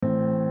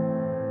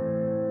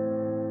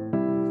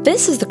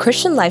This is the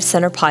Christian Life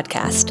Center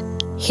podcast.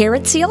 Here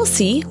at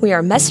CLC, we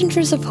are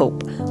messengers of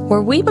hope,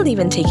 where we believe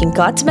in taking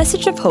God's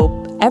message of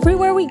hope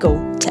everywhere we go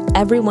to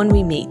everyone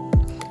we meet.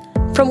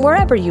 From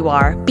wherever you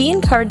are, be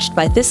encouraged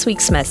by this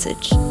week's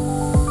message.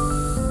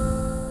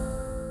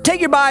 Take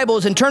your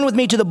Bibles and turn with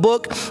me to the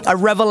book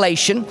of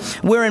Revelation.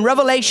 We're in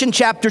Revelation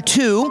chapter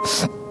 2.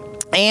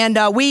 And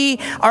we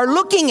are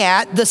looking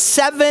at the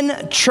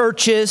 7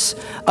 churches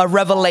of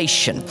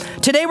Revelation.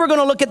 Today we're going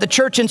to look at the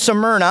church in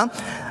Smyrna.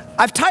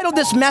 I've titled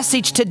this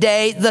message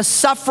today, The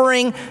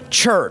Suffering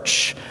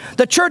Church.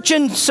 The church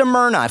in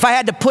Smyrna. If I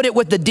had to put it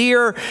with the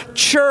Dear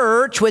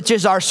Church, which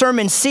is our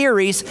sermon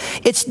series,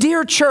 it's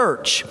Dear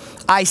Church,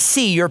 I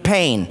see your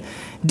pain.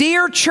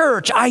 Dear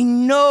church, I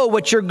know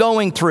what you're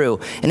going through.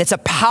 And it's a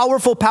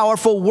powerful,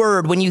 powerful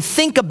word when you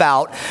think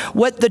about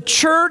what the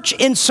church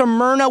in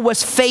Smyrna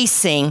was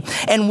facing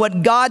and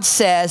what God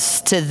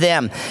says to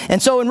them.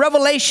 And so in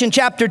Revelation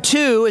chapter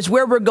 2 is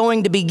where we're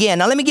going to begin.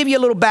 Now let me give you a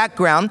little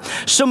background.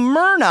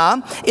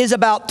 Smyrna is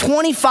about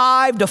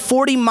 25 to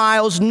 40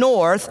 miles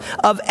north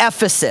of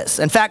Ephesus.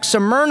 In fact,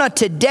 Smyrna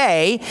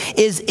today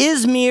is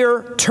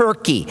Izmir,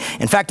 Turkey.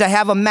 In fact, I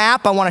have a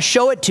map. I want to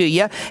show it to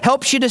you.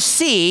 Helps you to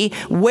see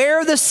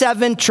where the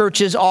 7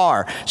 churches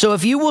are. So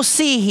if you will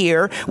see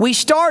here, we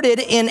started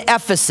in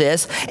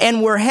Ephesus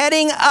and we're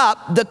heading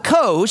up the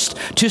coast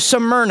to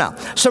Smyrna.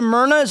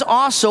 Smyrna is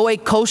also a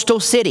coastal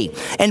city.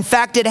 In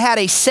fact, it had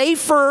a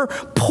safer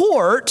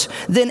port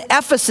than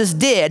Ephesus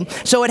did,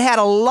 so it had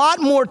a lot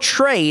more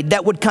trade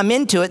that would come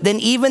into it than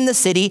even the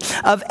city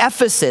of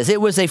Ephesus.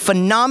 It was a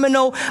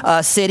phenomenal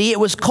city. It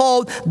was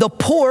called the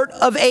Port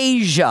of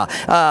Asia.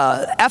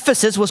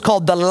 Ephesus was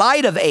called the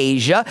Light of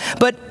Asia,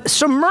 but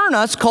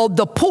Smyrna is called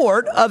the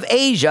Port of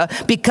Asia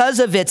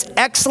because of its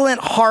excellent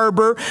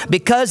harbor,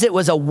 because it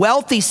was a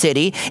wealthy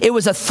city, it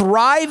was a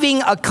thriving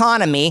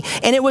economy,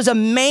 and it was a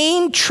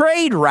main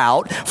trade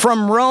route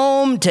from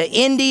Rome to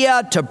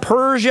India to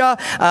Persia,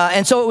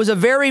 and so it was a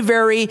very,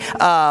 very,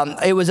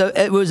 it was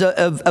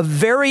a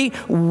very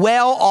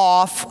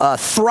well-off,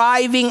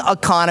 thriving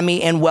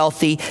economy and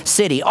wealthy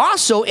city.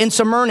 Also in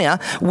Smyrna,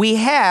 we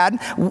had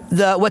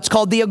what's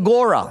called the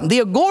Agora.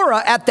 The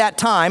Agora at that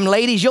time,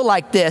 ladies, you'll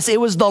like this, it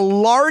was the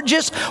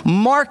largest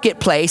marketplace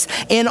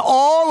in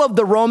all of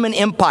the Roman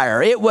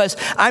Empire. It was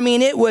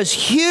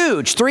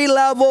huge, 3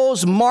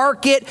 levels,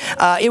 market.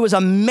 It was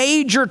a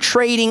major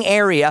trading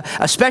area,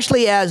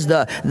 especially as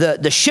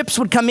the ships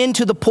would come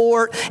into the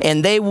port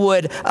and they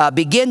would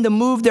begin to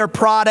move their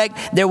product.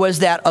 There was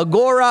that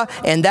Agora,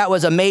 and that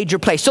was a major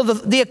place. So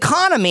the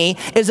economy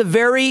is a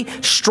very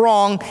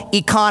strong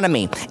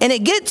economy. And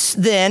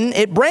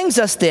it brings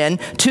us then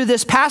to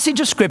this passage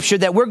of scripture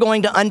that we're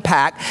going to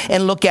unpack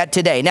and look at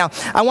today. Now,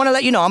 I want to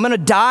let you know, I'm going to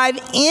dive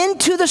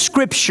into the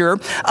scripture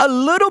a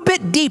little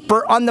bit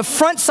deeper on the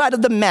front side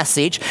of the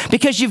message,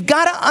 because you've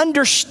got to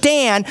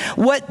understand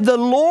what the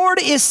Lord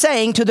is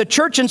saying to the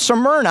church in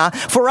Smyrna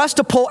for us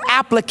to pull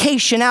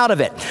application out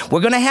of it.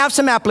 We're going to have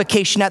some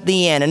application at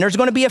the end, and there's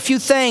going to be a few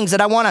things that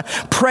I want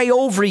to pray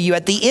over you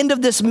at the end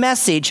of this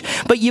message,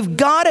 but you've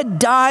got to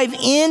dive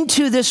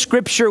into this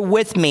scripture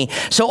with me.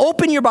 So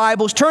open your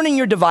Bibles, turn in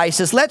your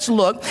devices. Let's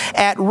look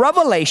at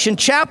Revelation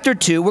chapter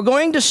 2. We're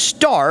going to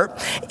start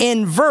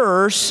in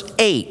verse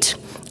 8.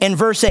 In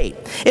verse 8,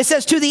 it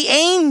says, to the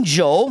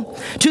angel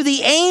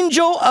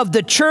of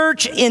the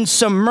church in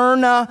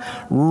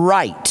Smyrna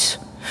write.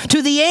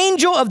 To the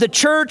angel of the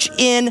church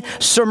in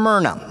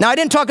Smyrna. Now, I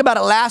didn't talk about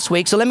it last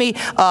week, so let me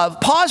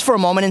pause for a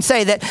moment and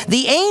say that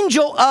the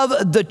angel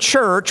of the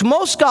church,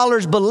 most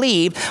scholars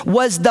believe,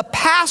 was the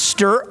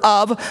pastor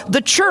of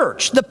the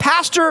church. The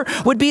pastor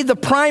would be the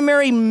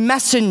primary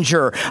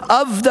messenger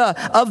of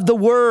the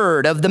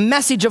word, of the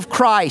message of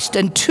Christ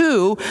and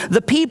to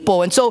the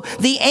people. And so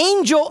the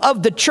angel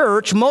of the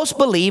church, most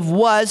believe,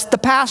 was the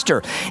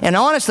pastor. And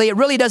honestly, it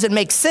really doesn't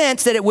make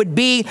sense that it would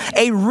be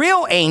a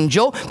real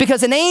angel,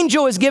 because an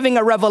angel is giving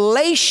a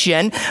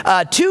revelation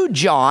to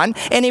John,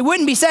 and he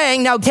wouldn't be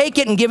saying, now take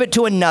it and give it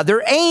to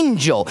another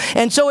angel.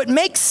 And so it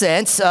makes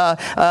sense,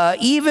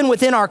 even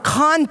within our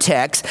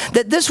context,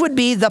 that this would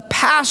be the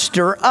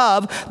pastor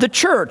of the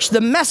church, the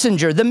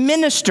messenger, the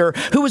minister,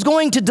 who was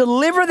going to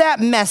deliver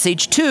that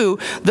message to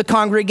the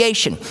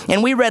congregation.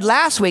 And we read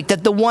last week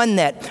that the one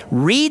that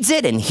reads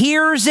it and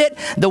hears it,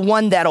 the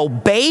one that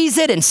obeys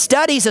it and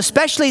studies,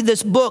 especially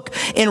this book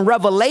in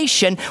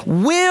Revelation,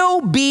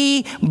 will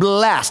be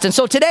blessed. And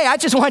so today, I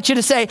just want you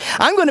to say,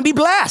 I'm going to be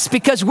blessed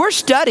because we're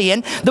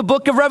studying the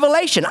book of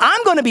Revelation.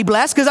 I'm going to be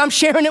blessed because I'm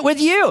sharing it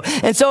with you.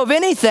 And so if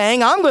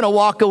anything, I'm going to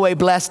walk away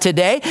blessed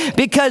today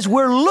because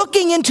we're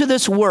looking into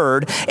this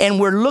word and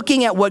we're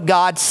looking at what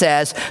God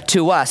says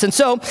to us. And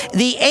so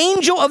the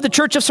angel of the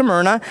church of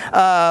Smyrna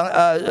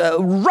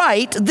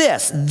write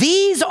this.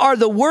 These are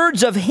the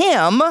words of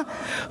him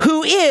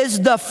who is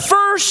the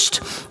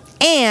first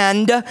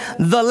and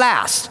the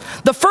last.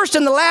 The first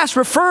and the last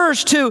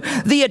refers to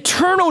the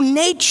eternal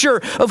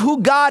nature of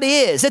who God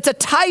is. It's a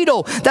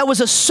title that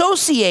was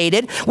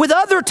associated with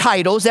other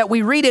titles that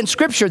we read in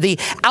Scripture, the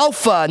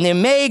Alpha and the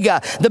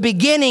Omega, the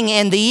beginning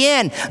and the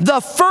end, the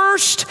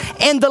first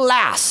and the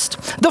last.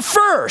 The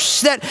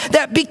first,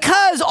 that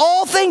because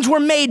all things were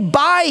made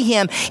by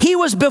him, he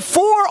was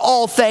before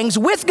all things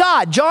with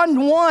God.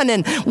 John 1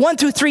 and 1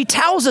 through 3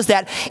 tells us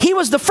that he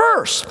was the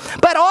first.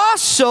 But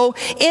also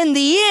in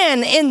the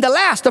end, in the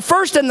last, the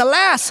first and the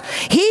last,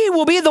 he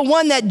will be the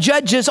one that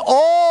judges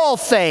all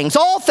things.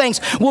 All things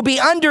will be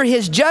under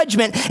his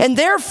judgment. And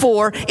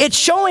therefore, it's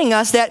showing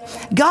us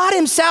that God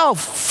himself,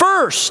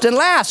 first and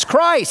last,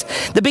 Christ,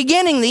 the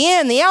beginning, the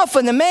end, the Alpha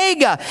and the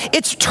Omega.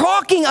 It's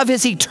talking of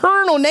his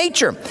eternal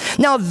nature.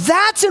 Now,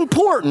 that's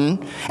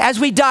important as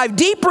we dive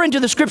deeper into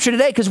the Scripture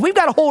today, because we've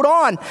got to hold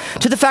on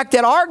to the fact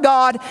that our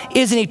God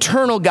is an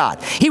eternal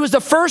God. He was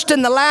the first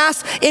and the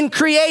last in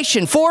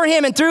creation. For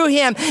him and through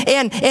him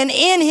and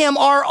in him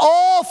are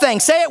all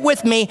things. Say it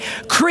with me.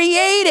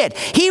 Created.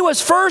 He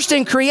was first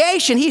in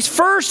creation. He's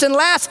first and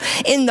last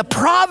in the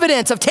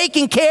providence of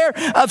taking care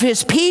of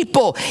his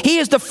people. He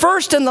is the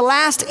first and the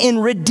last in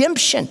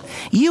redemption.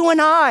 You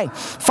and I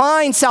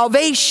find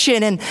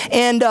salvation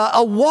and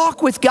a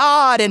walk with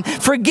God and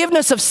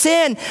forgiveness of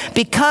sin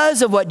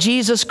because of what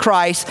Jesus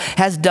Christ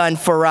has done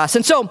for us.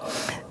 And so,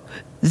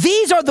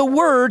 these are the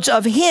words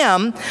of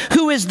him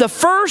who is the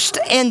first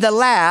and the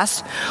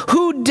last,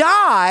 who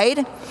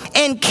died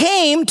and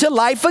came to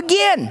life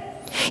again.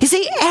 You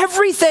see,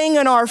 everything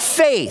in our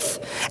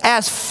faith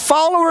as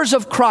followers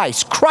of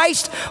Christ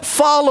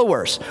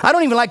followers. I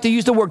don't even like to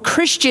use the word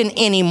Christian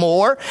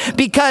anymore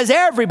because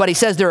everybody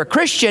says they're a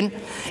Christian.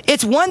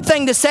 It's one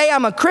thing to say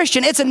I'm a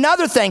Christian. It's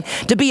another thing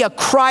to be a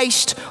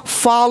Christ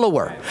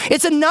follower.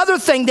 It's another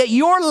thing that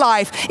your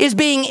life is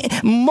being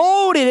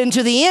molded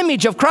into the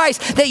image of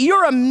Christ, that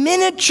you're a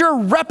miniature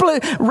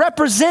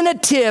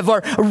representative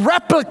or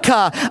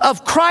replica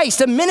of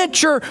Christ, a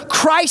miniature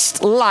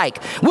Christ-like.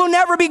 We'll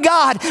never be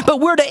God,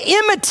 but we're to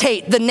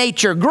imitate the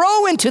nature,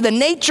 grow into the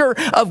nature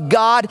of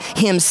God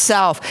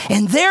himself.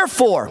 And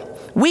therefore,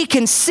 we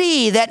can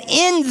see that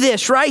in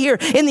this right here,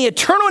 in the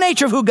eternal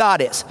nature of who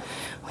God is,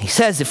 he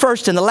says the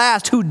first and the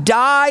last, who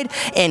died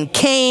and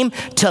came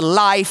to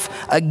life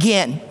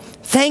again.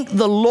 Thank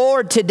the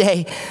Lord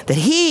today that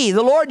he,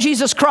 the Lord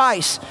Jesus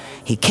Christ,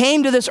 he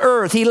came to this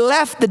earth. He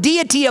left the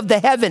deity of the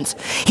heavens.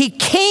 He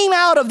came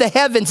out of the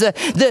heavens,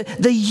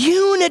 the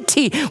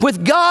unity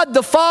with God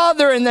the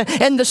Father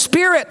and the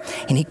Spirit.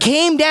 And he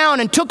came down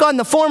and took on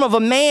the form of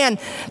a man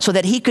so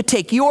that he could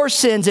take your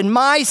sins and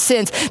my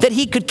sins, that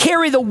he could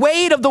carry the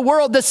weight of the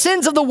world, the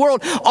sins of the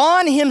world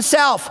on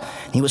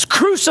himself. He was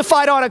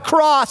crucified on a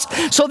cross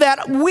so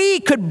that we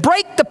could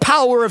break the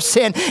power of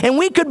sin and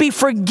we could be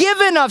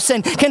forgiven of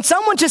sin. Can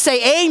someone just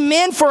say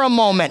amen for a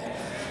moment?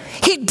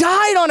 He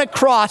died on a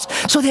cross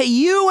so that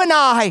you and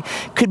I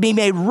could be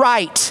made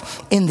right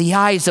in the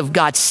eyes of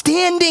God,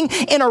 standing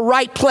in a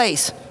right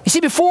place. You see,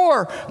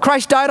 before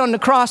Christ died on the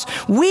cross,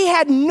 we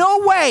had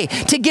no way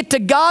to get to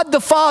God the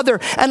Father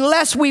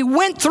unless we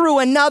went through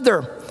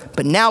another.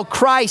 But now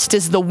Christ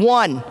is the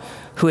one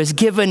who has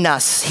given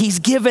us, he's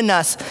given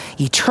us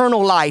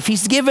eternal life.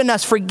 He's given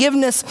us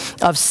forgiveness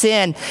of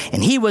sin,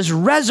 and he was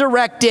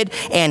resurrected,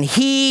 and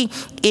he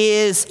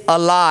is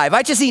alive.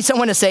 I just need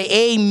someone to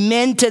say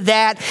amen to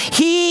that.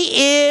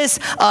 He is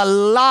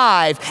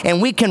alive,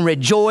 and we can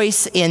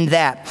rejoice in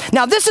that.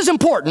 Now, this is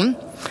important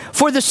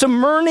for the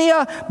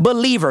Smyrna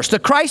believers, the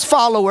Christ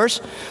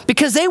followers,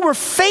 because they were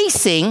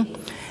facing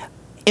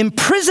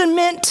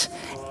imprisonment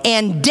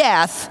and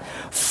death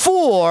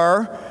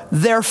for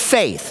their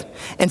faith.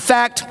 In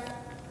fact,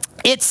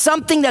 it's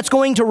something that's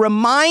going to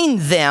remind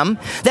them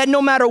that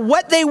no matter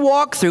what they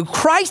walk through,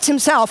 Christ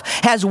himself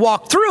has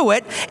walked through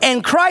it,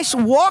 and Christ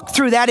walked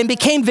through that and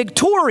became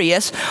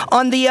victorious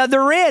on the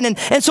other end.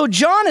 And so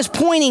John is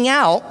pointing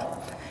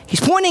out,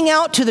 he's pointing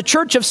out to the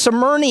church of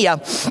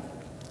Smyrna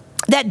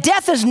that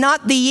death is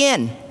not the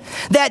end.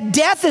 That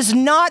death is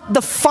not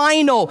the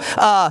final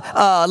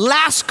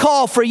last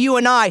call for you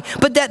and I,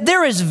 but that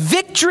there is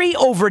victory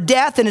over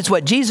death, and it's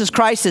what Jesus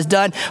Christ has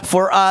done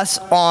for us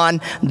on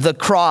the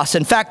cross.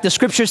 In fact, the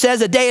scripture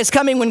says a day is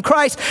coming when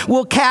Christ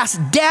will cast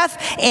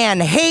death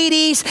and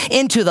Hades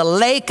into the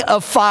lake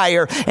of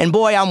fire. And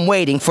boy, I'm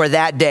waiting for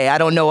that day. I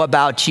don't know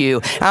about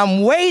you.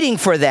 I'm waiting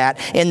for that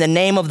in the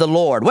name of the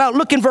Lord. Well,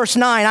 look in verse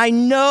 9.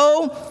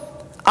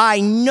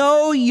 I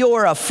know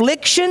your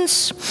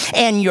afflictions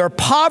and your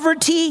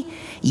poverty,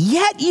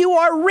 yet you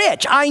are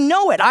rich. I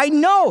know it. I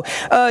know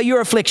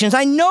your afflictions.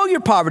 I know your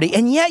poverty,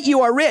 and yet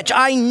you are rich.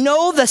 I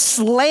know the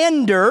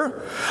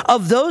slander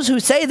of those who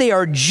say they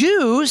are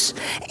Jews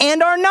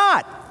and are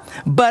not,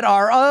 but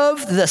are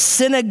of the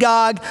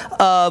synagogue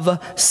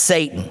of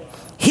Satan.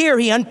 Here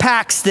he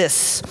unpacks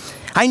this.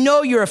 I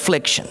know your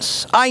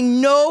afflictions. I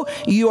know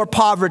your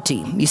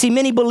poverty. You see,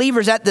 many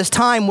believers at this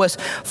time was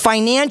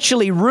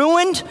financially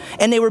ruined,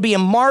 and they were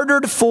being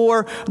martyred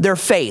for their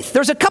faith.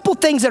 There's a couple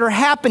things that are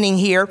happening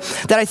here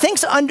that I think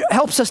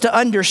helps us to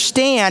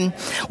understand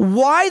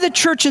why the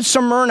church in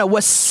Smyrna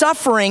was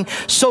suffering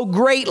so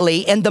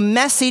greatly and the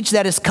message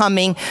that is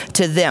coming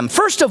to them.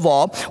 First of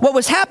all, what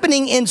was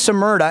happening in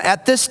Smyrna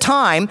at this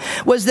time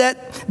was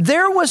that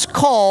there was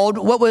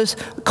what was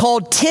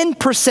called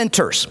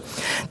 10%ers.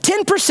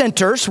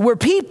 10%ers were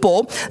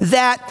people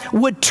that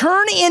would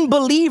turn in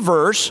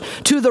believers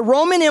to the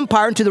Roman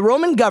Empire and to the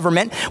Roman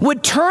government,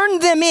 would turn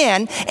them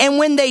in, and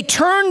when they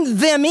turned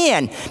them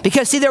in,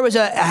 because see, there was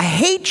a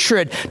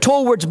hatred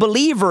towards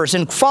believers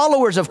and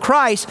followers of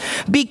Christ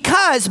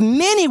because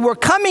many were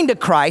coming to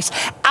Christ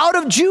out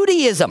of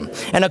Judaism.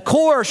 And of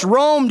course,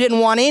 Rome didn't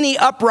want any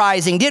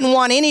uprising, didn't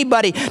want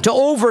anybody to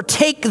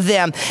overtake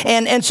them.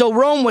 And so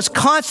Rome was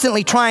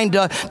constantly trying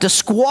to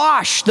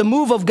squash the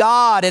move of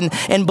God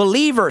and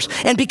believers.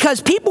 And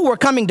because people were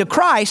coming to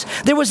Christ,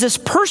 there was this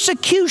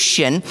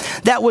persecution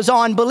that was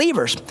on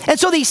believers. And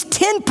so these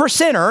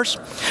 10%ers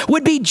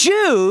would be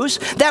Jews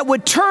that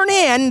would turn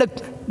in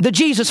the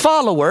Jesus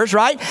followers,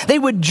 right? They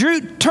would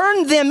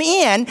turn them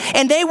in,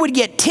 and they would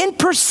get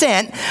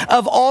 10%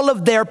 of all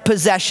of their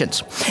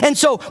possessions. And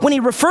so when he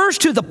refers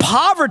to the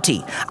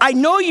poverty, I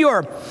know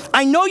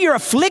your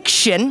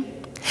affliction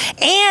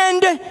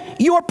and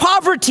your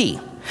poverty.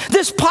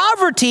 This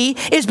poverty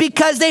is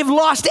because they've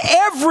lost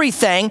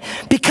everything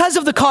because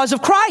of the cause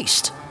of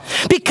Christ.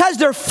 Because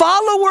they're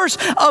followers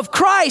of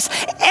Christ,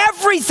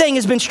 everything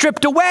has been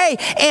stripped away,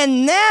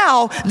 and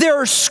now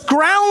they're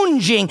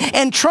scrounging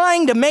and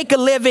trying to make a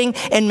living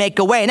and make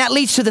a way. And that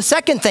leads to the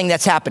second thing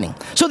that's happening.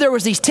 So there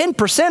was these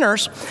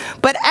 10%ers,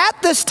 but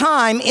at this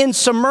time in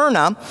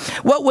Smyrna,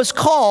 what was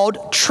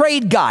called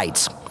trade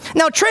guides.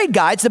 Now, trade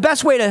guides, the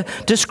best way to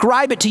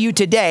describe it to you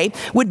today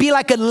would be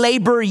like a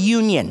labor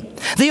union.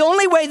 The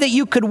only way that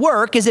you could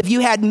work is if you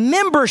had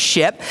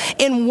membership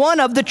in one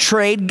of the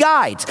trade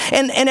guides.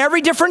 And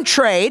every different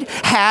trade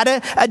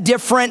had a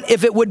different,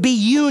 if it would be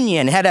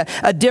union, had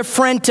a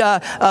different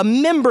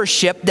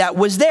membership that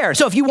was there.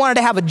 So if you wanted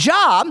to have a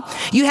job,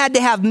 you had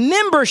to have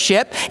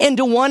membership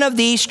into one of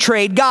these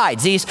trade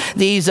guides,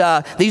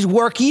 these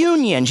work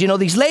unions,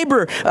 these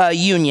labor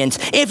unions.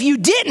 If you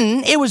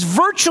didn't, it was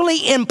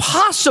virtually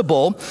impossible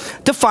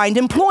to find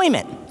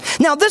employment.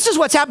 Now, this is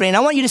what's happening. I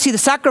want you to see the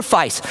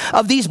sacrifice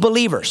of these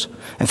believers.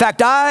 In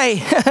fact,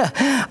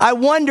 I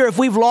wonder if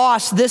we've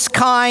lost this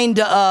kind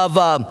of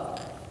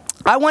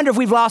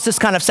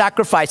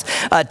sacrifice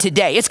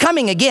today. It's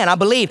coming again. I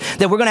believe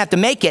that we're going to have to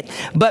make it.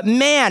 But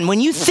man, when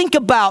you think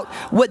about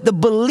what the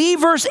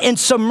believers in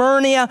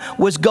Smyrna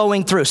was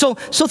going through. So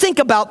think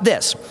about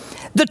this.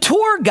 The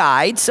tour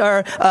guides,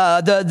 or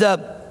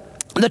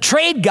the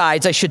trade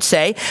guides, I should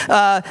say,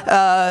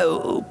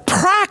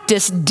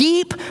 practice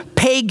deep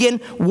pagan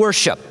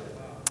worship.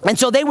 And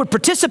so they would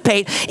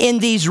participate in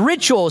these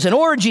rituals and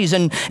orgies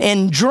and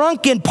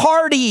drunken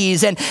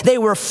parties, and they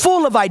were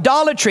full of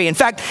idolatry. In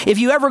fact, if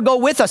you ever go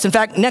with us, in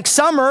fact, next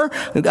summer,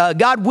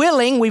 God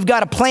willing, we've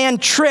got a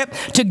planned trip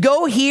to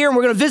go here, and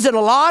we're going to visit a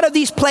lot of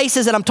these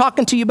places that I'm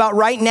talking to you about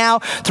right now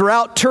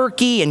throughout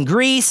Turkey and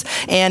Greece,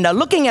 and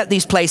looking at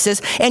these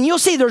places, and you'll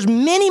see there's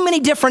many, many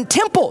different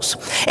temples,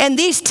 and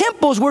these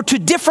temples were to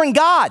different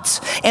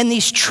gods, and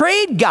these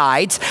trade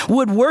guides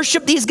would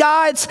worship these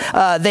gods.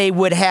 They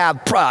would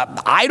have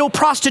idol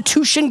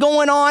prostitution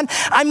going on.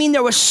 I mean,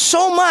 there was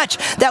so much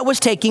that was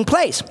taking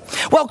place.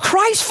 Well,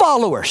 Christ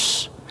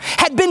followers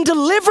had been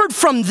delivered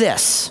from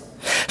this.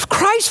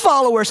 Christ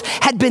followers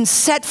had been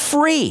set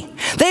free.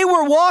 They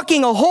were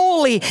walking a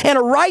holy and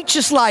a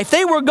righteous life.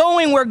 They were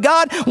going where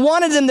God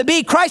wanted them to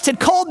be. Christ had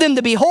called them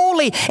to be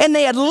holy, and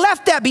they had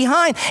left that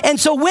behind. And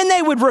so when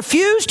they would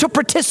refuse to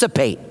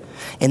participate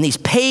in these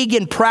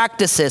pagan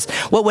practices,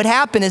 what would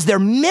happen is their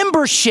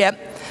membership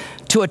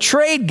to a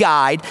trade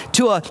guide,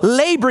 to a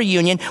labor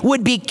union,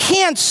 would be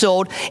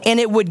canceled, and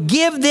it would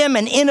give them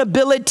an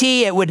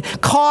inability, it would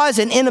cause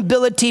an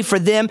inability for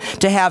them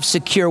to have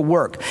secure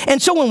work.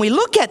 And so when we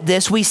look at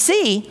this, we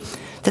see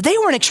that they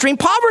were in extreme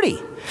poverty.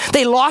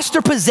 They lost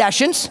their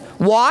possessions.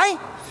 Why?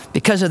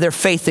 Because of their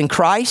faith in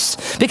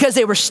Christ, because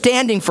they were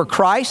standing for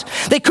Christ.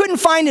 They couldn't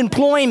find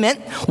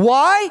employment.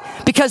 Why?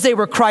 Because they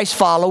were Christ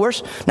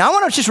followers. Now, I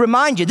want to just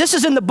remind you, this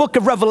is in the book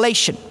of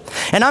Revelation.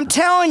 And I'm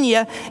telling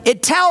you,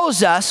 it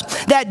tells us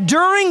that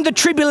during the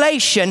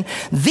tribulation,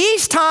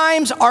 these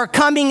times are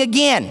coming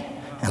again.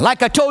 And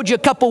like I told you a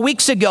couple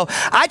weeks ago,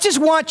 I just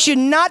want you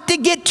not to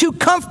get too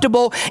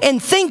comfortable in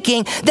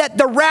thinking that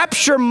the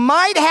rapture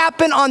might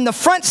happen on the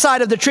front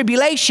side of the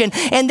tribulation,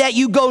 and that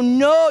you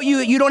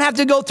don't have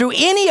to go through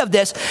any of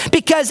this.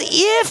 Because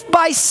if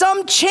by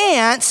some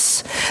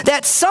chance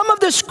that some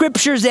of the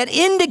scriptures that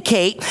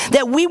indicate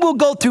that we will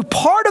go through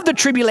part of the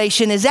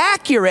tribulation is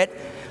accurate,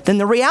 then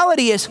the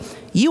reality is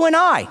you and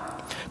I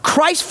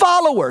Christ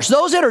followers,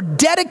 those that are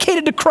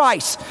dedicated to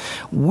Christ,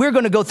 we're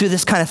going to go through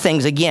this kind of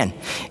things again.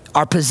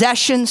 Our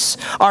possessions,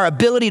 our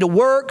ability to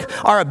work,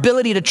 our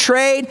ability to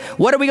trade.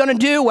 What are we going to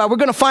do? Well, we're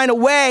going to find a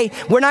way.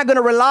 We're not going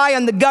to rely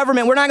on the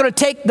government. We're not going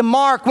to take the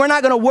mark. We're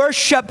not going to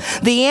worship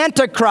the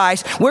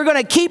Antichrist. We're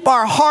going to keep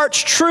our hearts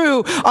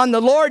true on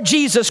the Lord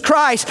Jesus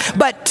Christ.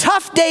 But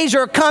tough days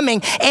are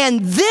coming,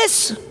 and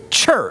this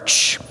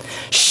church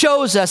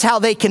shows us how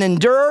they can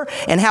endure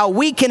and how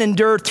we can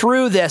endure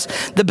through this.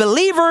 The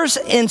believers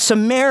in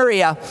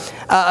Smyrna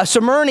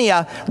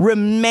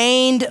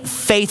remained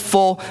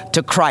faithful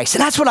to Christ.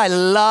 And that's what I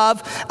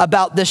love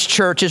about this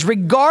church is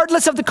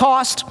regardless of the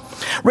cost,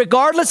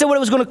 regardless of what it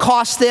was going to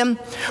cost them,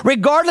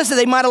 regardless that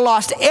they might have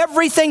lost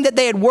everything that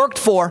they had worked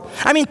for.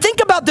 I mean,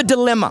 think about the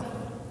dilemma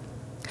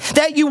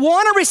that you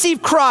want to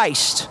receive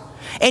Christ,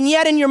 and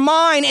yet in your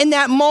mind, in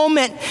that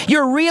moment,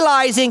 you're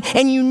realizing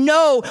and you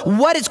know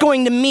what it's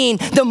going to mean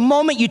the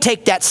moment you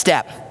take that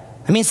step.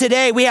 I mean,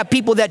 today we have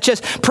people that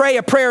just pray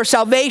a prayer of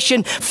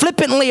salvation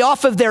flippantly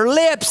off of their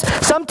lips.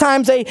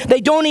 Sometimes they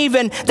don't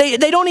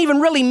even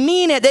really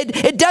mean it.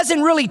 It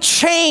doesn't really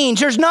change.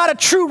 There's not a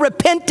true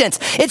repentance.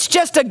 It's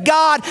just a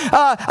God,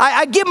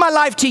 I give my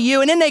life to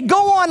you. And then they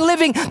go on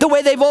living the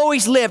way they've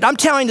always lived. I'm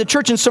telling you, the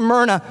church in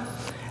Smyrna,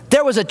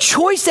 there was a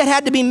choice that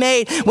had to be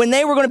made when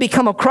they were going to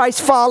become a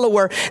Christ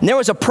follower, and there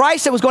was a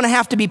price that was going to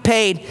have to be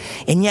paid,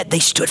 and yet they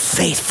stood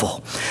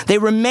faithful. They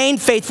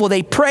remained faithful.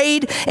 They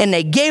prayed, and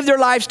they gave their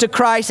lives to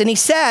Christ, and he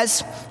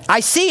says,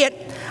 I see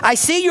it. I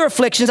see your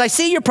afflictions. I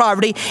see your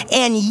poverty,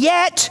 and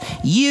yet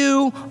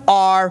you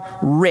are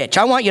rich.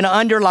 I want you to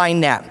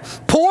underline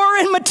that. Poor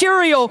in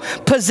material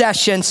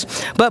possessions,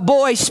 but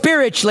boy,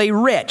 spiritually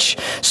rich.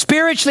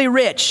 Spiritually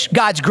rich.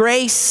 God's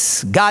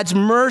grace, God's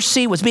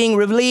mercy was being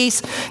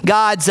released.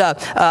 God's,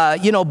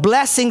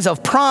 blessings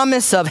of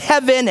promise of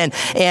heaven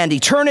and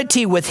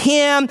eternity with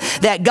him.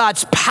 That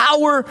God's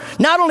power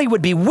not only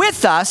would be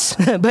with us,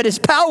 but his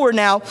power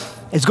now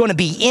is going to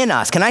be in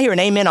us. Can I hear an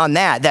amen on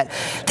that?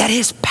 That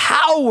his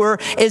power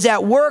is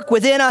at work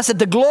within us, that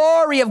the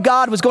glory of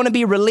God was going to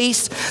be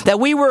released, that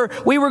we were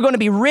going to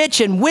be rich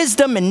in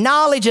wisdom and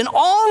knowledge and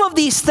all of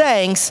these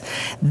things.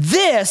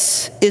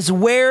 This is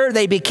where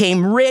they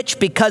became rich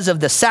because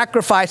of the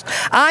sacrifice.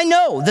 I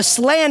know the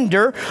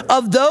slander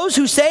of those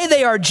who say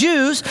they are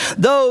Jews,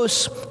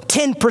 those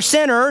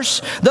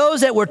 10%ers,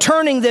 those that were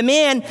turning them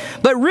in,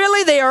 but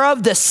really they are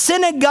of the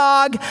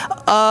synagogue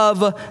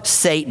of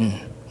Satan.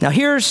 Now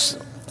here's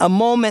a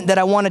moment that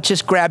I want to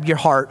just grab your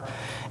heart.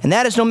 And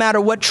that is no matter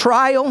what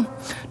trial,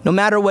 no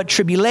matter what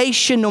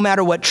tribulation, no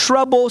matter what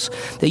troubles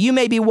that you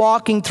may be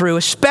walking through,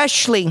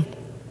 especially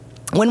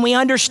when we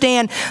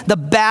understand the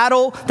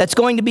battle that's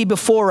going to be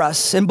before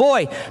us. And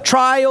boy,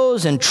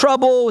 trials and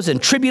troubles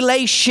and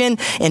tribulation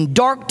and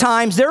dark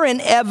times, they're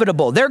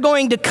inevitable. They're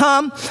going to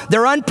come.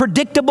 They're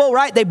unpredictable,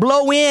 right? They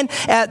blow in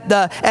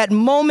at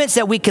moments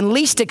that we can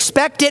least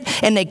expect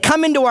it, and they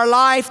come into our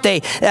life. They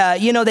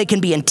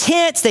can be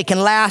intense. They can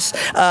last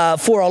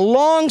for a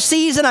long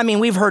season. I mean,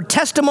 we've heard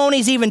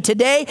testimonies even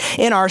today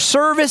in our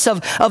service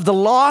of the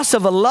loss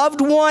of a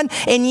loved one,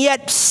 and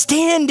yet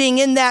standing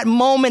in that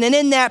moment and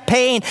in that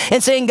pain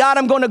and saying, God,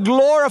 I'm going to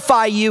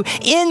glorify you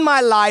in my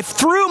life,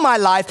 through my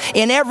life,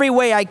 in every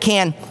way I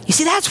can. You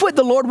see, that's what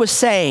the Lord was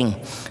saying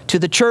to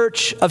the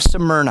church of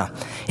Smyrna.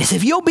 Is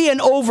if you'll be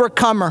an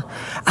overcomer,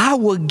 I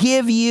will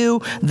give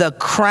you the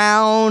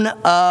crown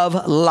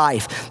of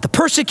life. The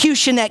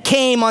persecution that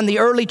came on the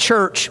early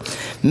church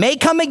may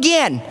come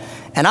again.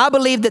 And I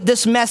believe that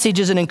this message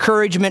is an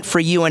encouragement for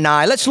you and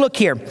I. Let's look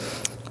here.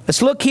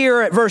 Let's look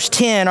here at verse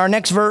 10, our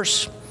next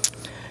verse.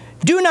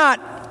 Do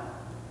not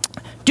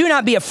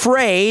be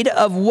afraid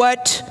of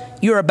what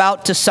you're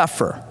about to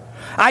suffer.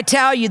 I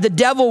tell you, the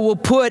devil will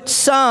put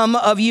some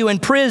of you in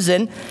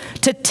prison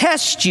to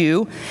test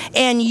you,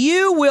 and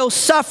you will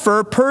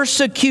suffer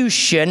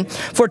persecution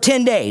for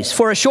 10 days,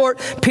 for a short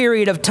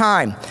period of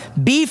time.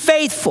 Be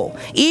faithful,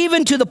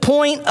 even to the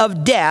point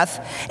of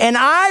death, and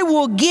I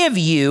will give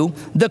you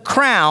the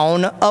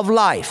crown of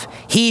life.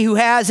 He who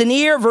has an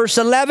ear, verse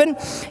 11,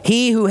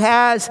 he who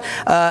has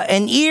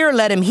an ear,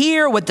 let him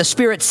hear what the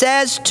Spirit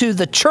says to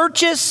the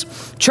churches,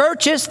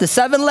 the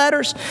 7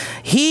 letters.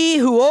 He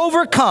who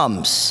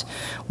overcomes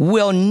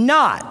will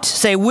not,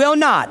 say will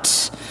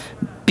not,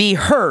 be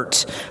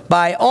hurt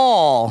at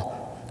all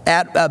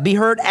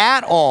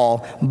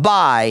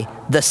by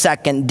the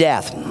second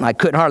death. I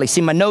couldn't hardly see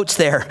my notes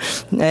there,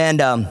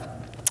 and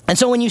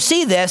so when you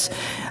see this,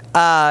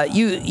 I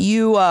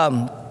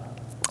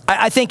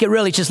think it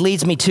really just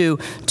leads me to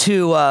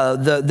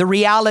the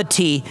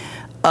reality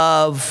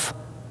of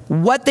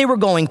what they were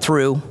going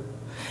through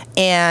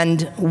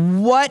and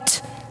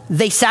what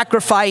they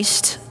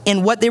sacrificed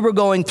in what they were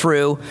going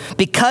through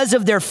because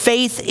of their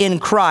faith in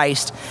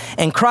Christ.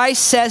 And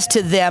Christ says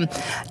to them,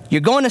 you're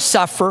going to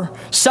suffer.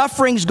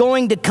 Suffering's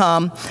going to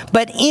come.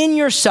 But in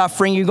your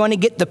suffering, you're going to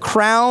get the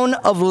crown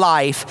of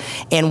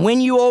life. And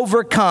when you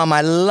overcome,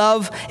 I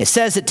love, it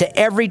says it to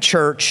every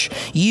church,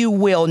 you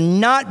will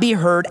not be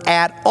hurt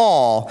at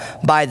all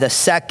by the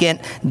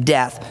second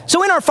death.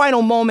 So in our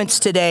final moments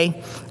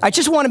today, I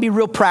just want to be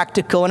real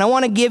practical. And I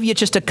want to give you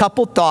just a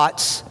couple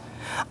thoughts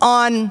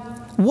on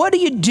what do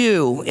you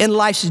do in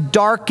life's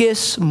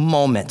darkest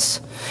moments,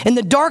 in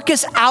the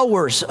darkest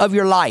hours of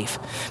your life?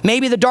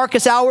 Maybe the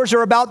darkest hours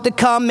are about to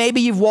come.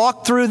 Maybe you've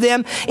walked through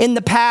them in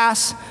the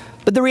past.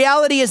 But the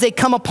reality is they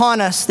come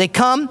upon us. They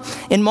come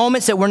in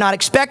moments that we're not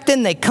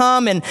expecting. They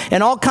come in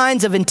all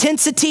kinds of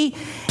intensity.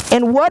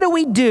 And what do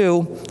we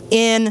do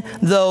in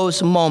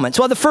those moments?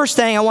 Well, the first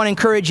thing I want to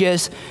encourage you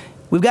is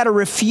we've got to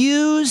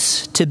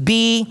refuse to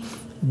be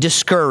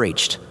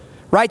discouraged.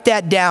 Write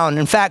that down.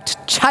 In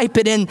fact, type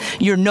it in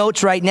your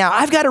notes right now.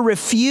 I've got to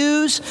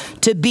refuse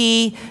to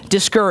be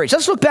discouraged.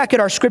 Let's look back at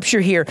our scripture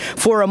here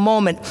for a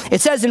moment. It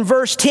says in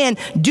verse 10,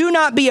 do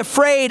not be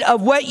afraid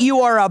of what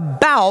you are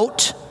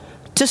about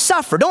to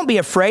suffer. Don't be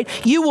afraid.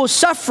 You will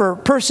suffer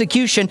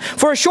persecution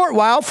for a short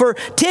while, for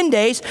 10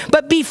 days,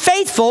 but be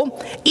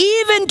faithful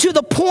even to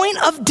the point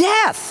of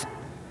death.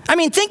 I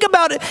mean, think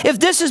about it. If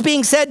this is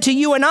being said to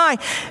you and I,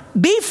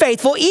 be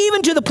faithful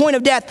even to the point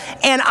of death,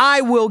 and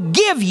I will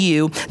give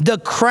you the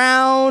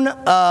crown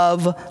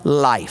of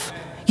life.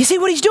 You see,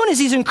 what he's doing is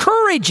he's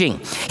encouraging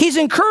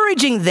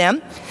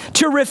them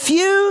to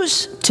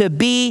refuse to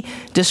be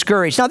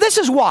discouraged. Now, this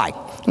is why.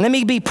 Let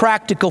me be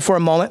practical for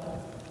a moment.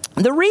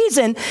 The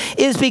reason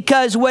is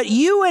because what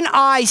you and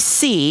I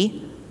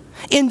see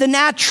in the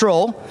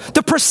natural,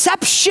 the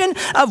perception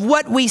of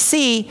what we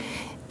see,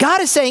 God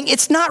is saying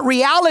it's not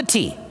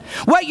reality.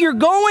 What you're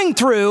going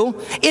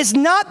through is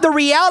not the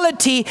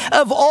reality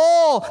of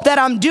all that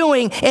I'm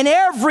doing and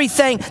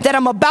everything that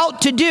I'm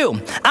about to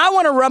do. I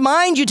want to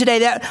remind you today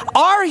that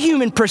our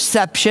human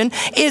perception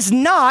is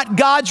not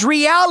God's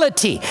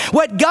reality.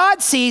 What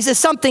God sees is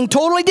something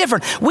totally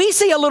different. We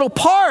see a little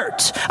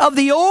part of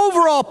the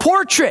overall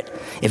portrait.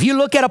 If you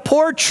look at a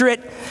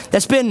portrait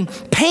that's been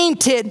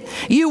painted,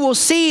 you will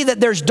see that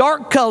there's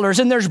dark colors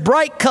and there's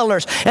bright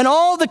colors, and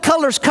all the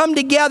colors come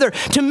together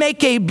to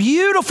make a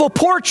beautiful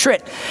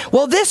portrait.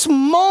 Well, this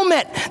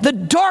moment, the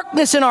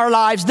darkness in our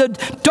lives, the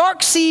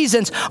dark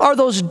seasons are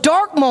those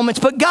dark moments,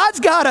 but God's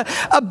got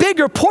a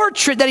bigger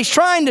portrait that he's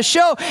trying to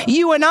show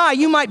you and I.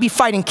 You might be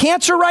fighting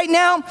cancer right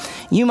now.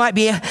 You might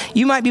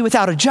be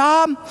without a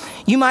job.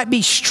 You might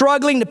be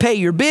struggling to pay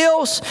your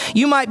bills.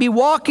 You might be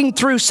walking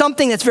through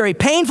something that's very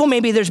painful.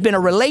 Maybe there's been a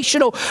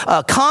relational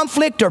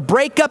conflict or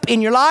breakup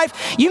in your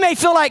life. You may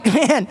feel like,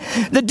 man,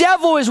 the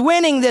devil is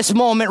winning this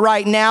moment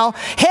right now.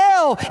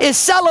 Hell is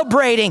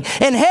celebrating,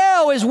 and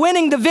hell is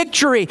winning the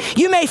victory.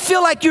 You may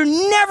feel like you're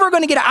never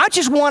going to get out. I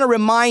just want to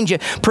remind you,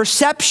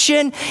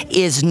 perception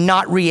is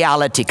not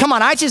reality. Come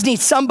on, I just need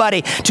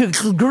somebody to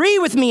agree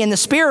with me in the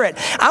spirit.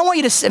 I want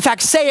you to, in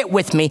fact, say it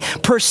with me.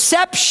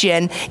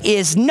 Perception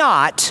is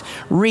not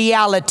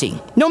reality.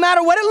 No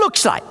matter what it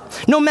looks like,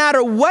 no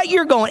matter what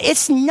you're going,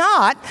 it's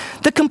not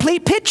the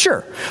complete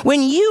picture.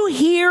 When you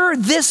hear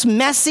this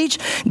message,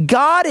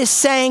 God is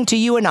saying to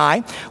you and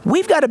I,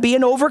 we've got to be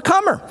an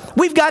overcomer.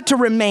 We've got to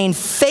remain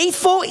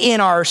faithful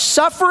in our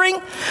suffering.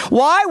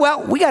 Why?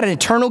 Well, we got an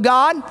eternal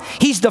God.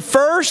 He's the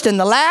first and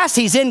the last.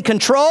 He's in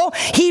control.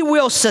 He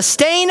will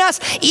sustain us.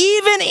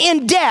 Even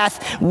in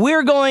death,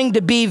 we're going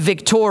to be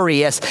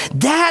victorious.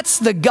 That's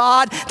the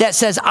God that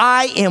says,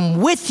 I am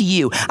with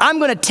you. I'm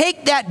going to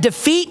take that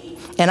defeat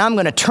and I'm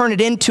going to turn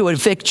it into a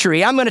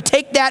victory. I'm going to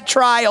take that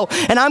trial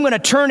and I'm going to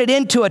turn it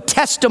into a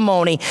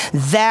testimony.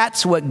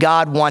 That's what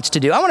God wants to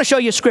do. I want to show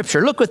you a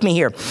scripture. Look with me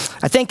here.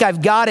 I think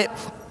I've got it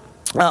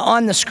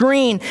on the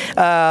screen.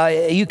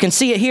 You can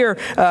see it here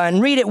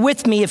and read it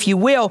with me if you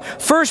will.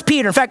 1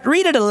 Peter, in fact,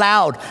 read it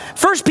aloud.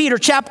 1 Peter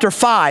chapter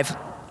 5.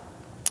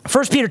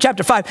 1 Peter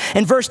chapter 5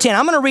 and verse 10.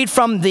 I'm going to read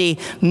from the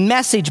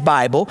Message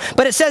Bible,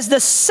 but it says the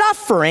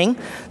suffering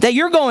that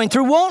you're going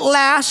through won't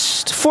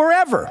last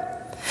forever.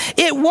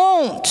 It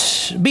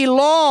won't be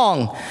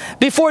long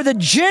before the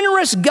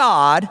generous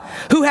God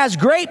who has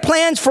great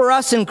plans for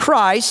us in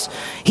Christ.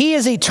 He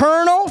is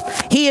eternal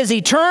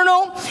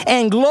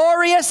and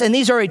glorious, and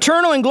these are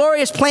eternal and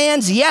glorious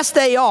plans. Yes,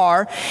 they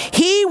are.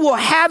 He will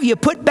have you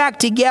put back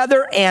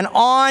together and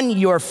on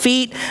your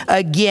feet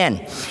again.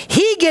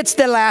 He gets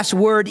the last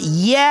word.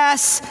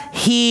 Yes,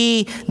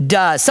 he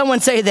does. Someone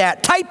say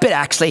that. Type it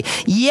actually.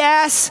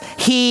 Yes,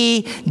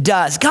 he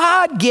does.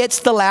 God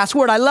gets the last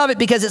word. I love it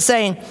because it's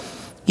saying,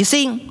 you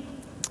see,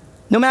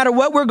 no matter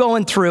what we're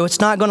going through, it's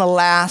not going to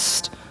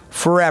last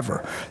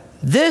forever.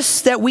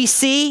 This that we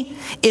see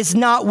is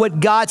not what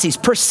God sees.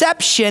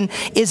 Perception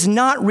is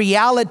not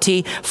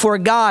reality for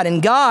God.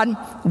 And God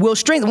will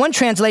strengthen. One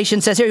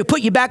translation says here, he'll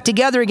put you back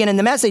together again in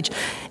the Message.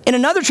 In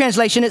another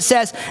translation, it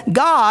says,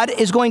 God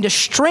is going to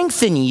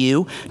strengthen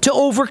you to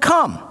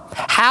overcome.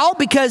 How?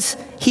 Because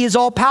he is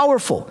all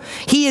powerful.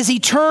 He is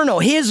eternal.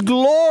 His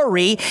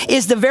glory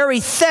is the very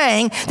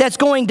thing that's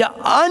going to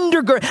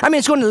undergird.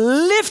 It's going to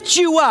lift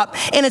you up,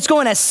 and it's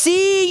going to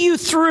see you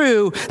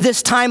through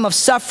this time of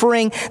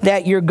suffering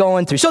that you're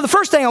going through. So the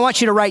first thing I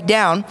want you to write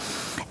down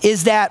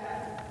is that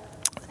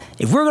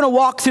if we're going to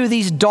walk through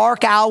these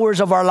dark hours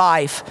of our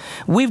life,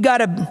 we've got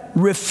to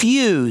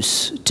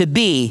refuse to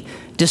be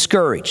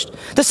discouraged.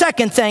 The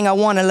second thing I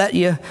want to let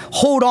you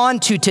hold on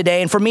to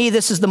today, and for me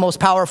this is the most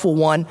powerful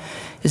one,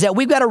 is that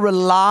we've got to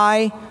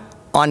rely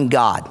on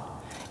God.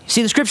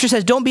 See, the scripture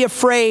says, don't be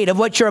afraid of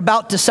what you're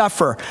about to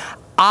suffer.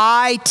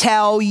 I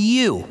tell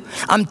you,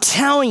 I'm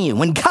telling you,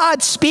 when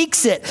God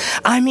speaks it,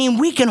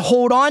 we can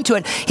hold on to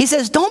it. He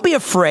says, don't be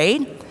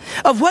afraid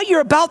of what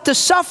you're about to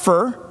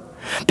suffer,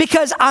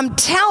 because I'm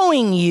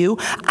telling you,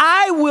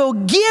 I will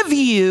give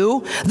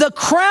you the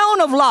crown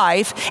of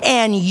life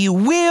and you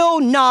will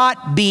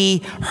not be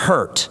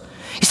hurt.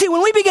 You see,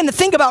 when we begin to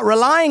think about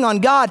relying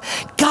on God,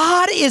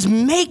 God is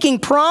making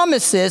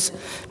promises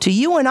to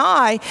you and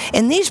I,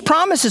 and these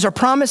promises are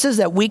promises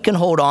that we can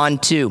hold on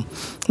to.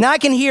 Now I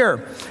can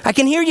hear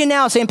you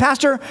now saying,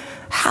 Pastor,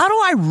 how do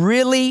I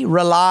really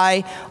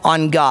rely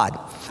on God?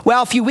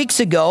 Well, a few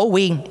weeks ago,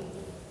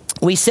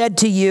 we said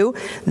to you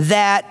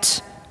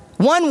that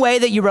one way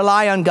that you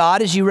rely on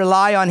God is you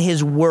rely on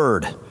his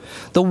word.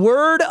 The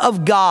word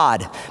of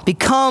God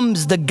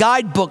becomes the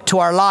guidebook to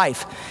our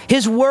life.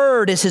 His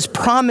word is his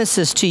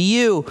promises to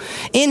you.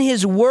 In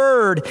his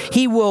word,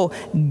 he will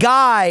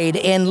guide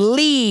and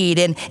lead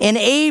and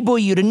enable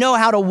you to know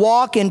how to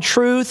walk in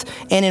truth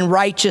and in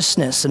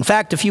righteousness. In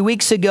fact, a few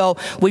weeks ago,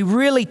 we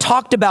really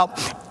talked about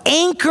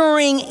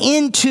anchoring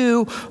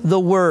into the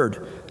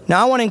word.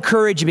 Now, I want to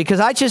encourage you, because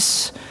I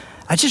just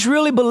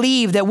really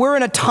believe that we're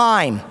in a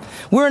time,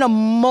 we're in a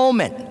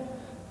moment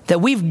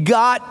that we've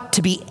got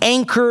to be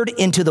anchored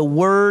into the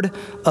Word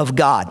of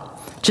God.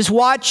 Just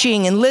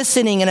watching and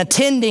listening and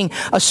attending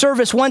a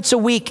service once a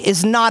week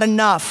is not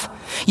enough.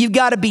 You've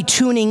got to be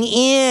tuning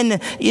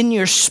in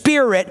your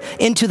spirit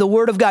into the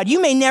Word of God.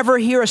 You may never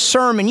hear a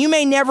sermon. You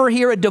may never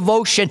hear a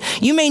devotion.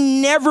 You may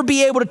never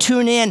be able to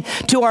tune in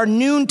to our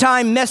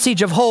noontime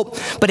message of hope.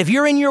 But if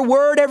you're in your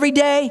Word every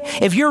day,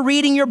 if you're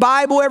reading your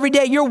Bible every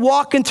day, you're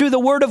walking through the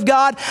Word of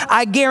God,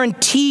 I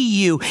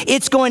guarantee you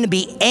it's going to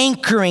be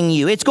anchoring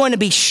you. It's going to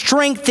be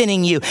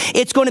strengthening you.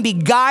 It's going to be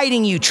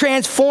guiding you,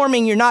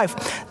 transforming your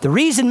life. The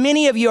reason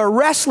many of you are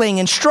wrestling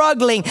and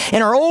struggling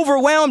and are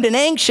overwhelmed and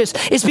anxious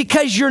is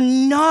because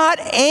you're not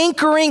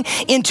anchoring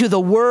into the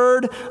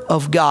Word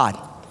of God.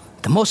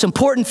 The most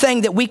important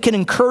thing that we can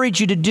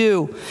encourage you to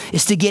do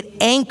is to get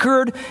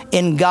anchored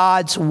in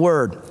God's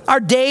Word. Our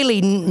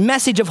daily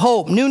message of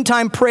hope,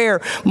 noontime prayer,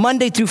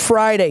 Monday through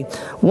Friday.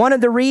 One of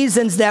the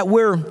reasons that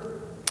we're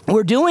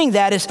doing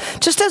that is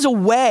just as a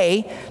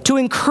way to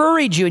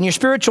encourage you in your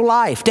spiritual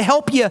life, to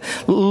help you,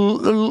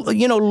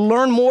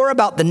 learn more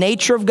about the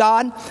nature of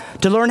God,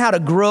 to learn how to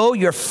grow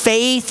your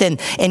faith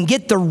and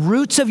get the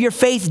roots of your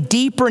faith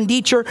deeper and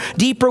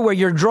deeper, where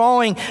you're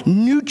drawing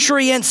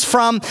nutrients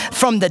from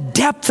the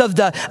depth of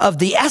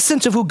the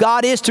essence of who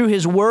God is through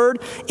his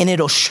Word, and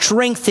it'll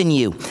strengthen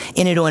you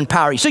and it'll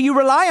empower you. So you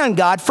rely on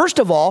God, first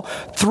of all,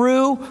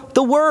 through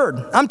the Word.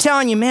 I'm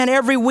telling you, man,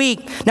 every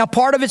week. Now,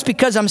 part of it's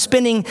because I'm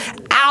spending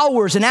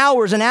hours and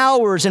hours and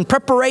hours in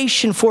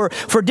preparation for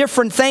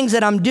different things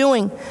that I'm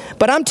doing.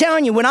 But I'm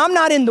telling you, when I'm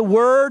not in the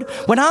Word,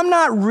 when I'm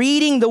not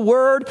reading the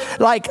Word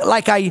like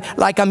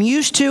I'm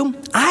used to,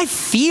 I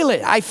feel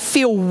it. I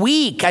feel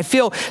weak. I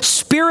feel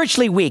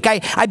spiritually weak.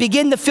 I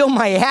begin to feel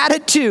my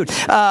attitude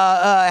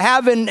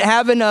having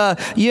a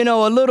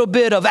little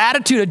bit of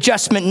attitude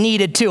adjustment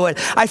needed to it.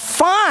 I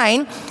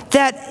find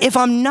that if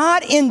I'm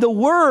not in the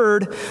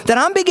Word, that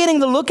I'm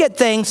beginning to look at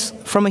things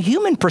from a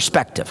human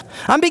perspective.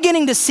 I'm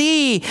beginning to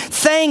see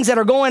things that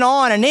are going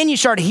on, and then you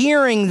start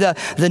hearing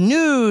the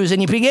news,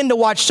 and you begin to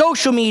watch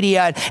social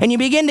media, and you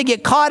begin to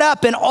get caught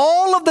up in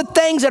all of the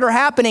things that are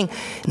happening,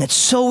 and it's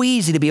so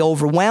easy to be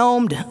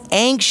overwhelmed,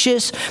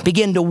 anxious,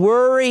 begin to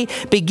worry,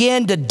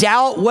 begin to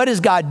doubt, what is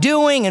God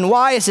doing, and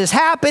why is this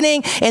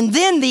happening? And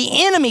then the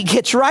enemy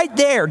gets right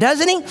there,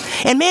 doesn't he?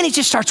 And man, he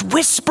just starts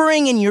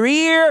whispering in your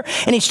ear,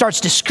 and he starts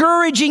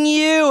discouraging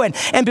you,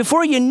 and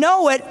before you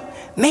know it,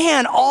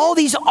 man, all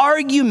these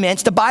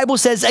arguments, the Bible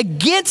says,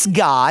 against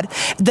God,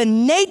 the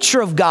nature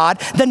of God,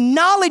 the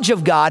knowledge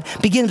of God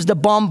begins to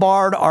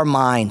bombard our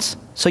minds.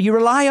 So you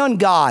rely on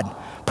God.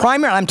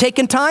 Primarily, I'm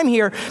taking time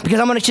here because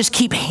I'm going to just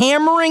keep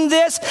hammering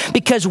this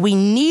because we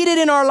need it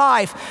in our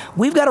life.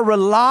 We've got to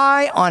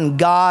rely on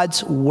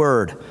God's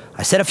Word.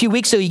 I said a few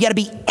weeks ago, you got to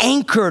be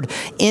anchored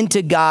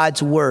into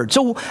God's word.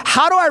 So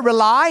how do I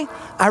rely?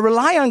 I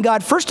rely on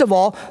God, first of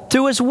all,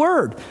 through his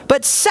word.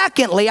 But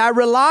secondly, I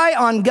rely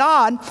on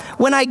God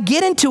when I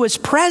get into his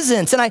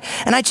presence, and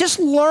I just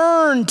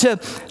learn to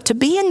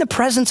be in the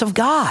presence of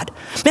God.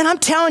 Man, I'm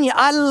telling you,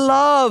 I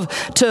love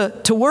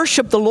to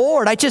worship the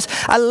Lord.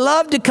 I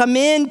love to come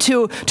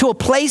into a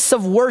place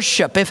of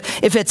worship.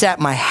 If it's at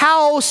my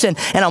house and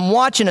I'm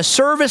watching a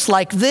service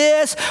like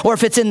this, or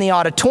if it's in the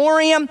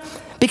auditorium,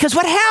 because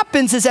what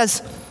happens is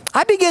as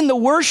I begin to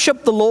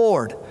worship the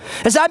Lord,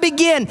 as I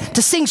begin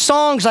to sing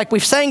songs like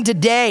we've sang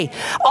today,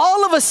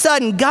 all of a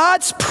sudden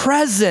God's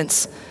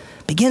presence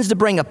begins to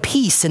bring a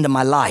peace into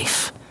my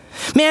life.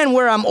 Man,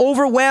 where I'm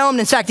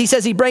overwhelmed. In fact, he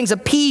says he brings a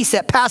peace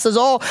that passes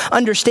all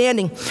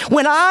understanding.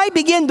 When I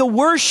begin to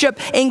worship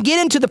and get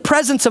into the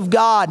presence of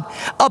God,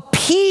 a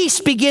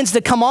peace begins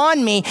to come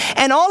on me,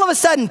 and all of a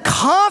sudden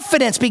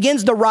confidence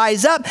begins to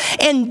rise up,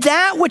 and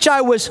that which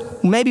I was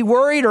maybe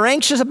worried or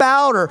anxious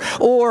about,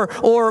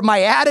 or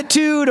my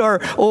attitude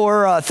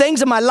or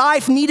things in my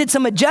life needed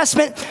some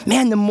adjustment,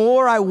 man, the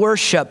more I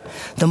worship,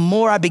 the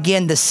more I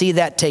begin to see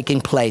that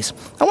taking place.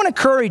 I want to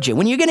encourage you,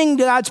 when you're getting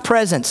into God's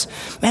presence,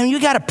 man,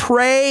 you got to pray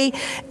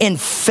in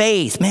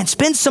faith. Man,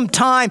 spend some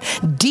time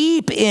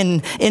deep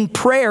in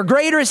prayer.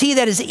 Greater is he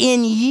that is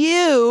in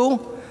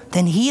you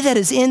than he that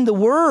is in the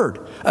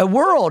world.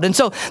 And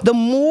so the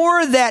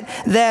more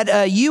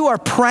that you are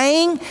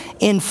praying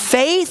in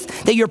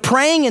faith, that you're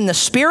praying in the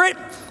Spirit,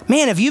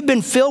 man, if you've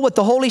been filled with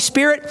the Holy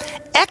Spirit,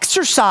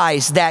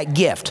 exercise that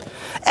gift.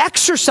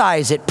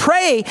 Exercise it.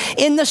 Pray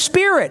in the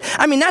Spirit.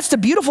 I mean, that's the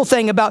beautiful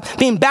thing about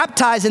being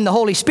baptized in the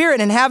Holy Spirit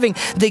and having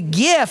the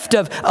gift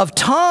of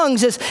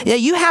tongues is that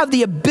you have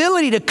the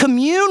ability to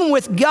commune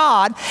with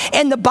God.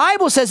 And the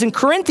Bible says in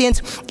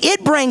Corinthians,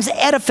 it brings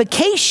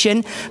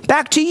edification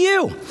back to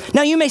you.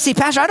 Now, you may say,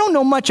 Pastor, I don't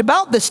know much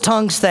about this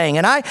tongues thing,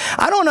 and I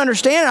don't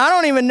understand it. I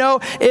don't even know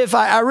if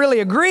I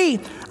really agree.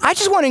 I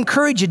just want to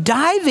encourage you,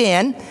 dive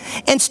in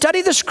and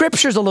study the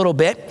scriptures a little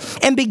bit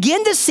and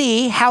begin to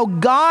see how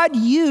God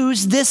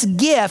used this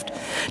gift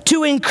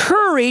to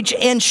encourage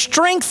and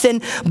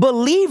strengthen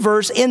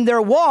believers in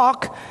their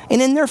walk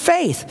and in their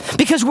faith.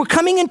 Because we're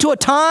coming into a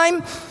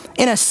time,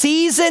 in a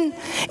season,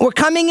 we're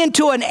coming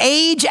into an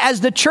age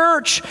as the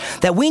church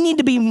that we need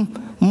to be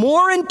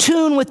more in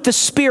tune with the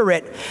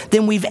Spirit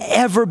than we've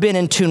ever been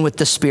in tune with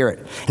the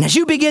Spirit. And as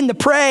you begin to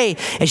pray,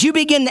 as you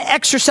begin to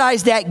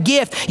exercise that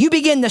gift, you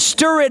begin to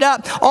stir it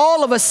up,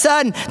 all of a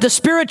sudden, the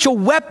spiritual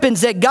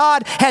weapons that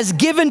God has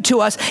given to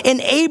us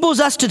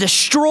enables us to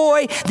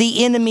destroy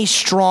the enemy's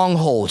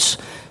strongholds.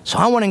 So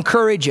I want to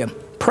encourage you.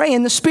 Pray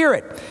in the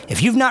Spirit.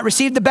 If you've not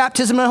received the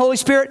baptism of the Holy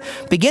Spirit,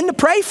 begin to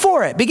pray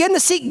for it. Begin to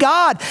seek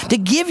God to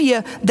give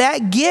you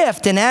that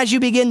gift. And as you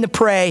begin to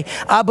pray,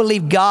 I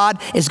believe God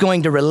is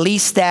going to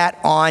release that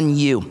on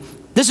you.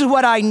 This is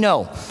what I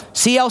know.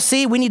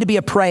 CLC, we need to be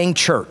a praying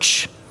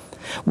church.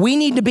 We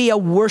need to be a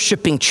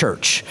worshiping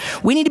church.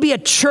 We need to be a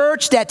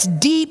church that's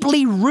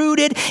deeply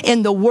rooted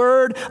in the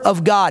Word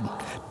of God.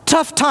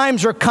 Tough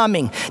times are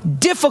coming.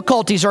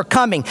 Difficulties are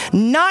coming.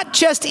 Not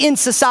just in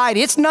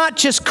society. It's not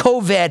just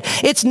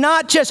COVID. It's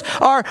not just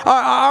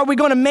are we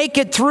going to make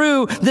it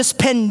through this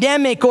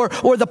pandemic or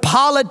the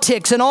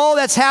politics and all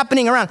that's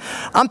happening around.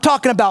 I'm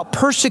talking about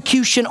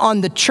persecution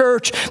on the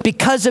church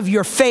because of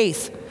your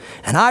faith.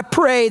 And I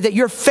pray that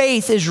your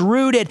faith is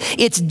rooted,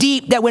 it's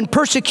deep, that when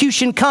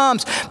persecution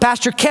comes,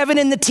 Pastor Kevin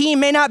and the team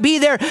may not be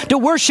there to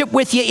worship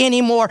with you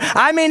anymore.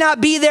 I may not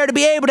be there to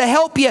be able to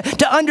help you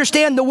to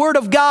understand the Word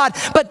of God,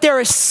 but there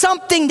is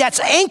something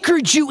that's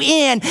anchored you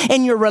in,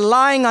 and you're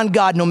relying on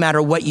God no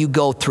matter what you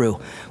go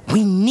through.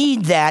 We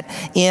need that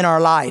in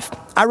our life.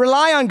 I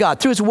rely on God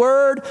through His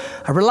Word.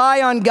 I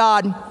rely on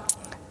God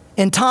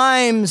in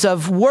times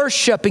of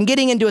worship and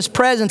getting into His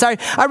presence.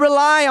 I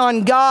rely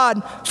on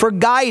God for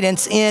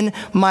guidance in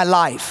my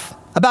life.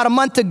 About a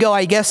month ago,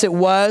 I guess it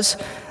was,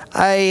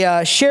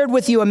 I shared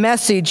with you a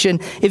message.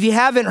 And if you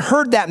haven't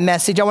heard that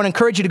message, I want to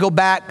encourage you to go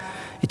back.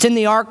 It's in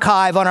the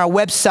archive on our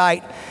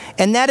website.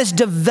 And that is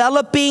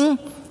developing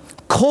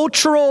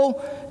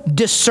cultural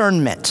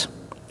discernment.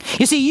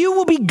 You see, you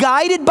will be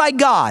guided by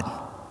God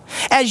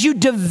as you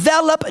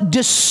develop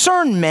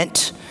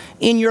discernment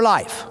in your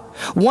life.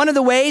 One of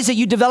the ways that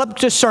you develop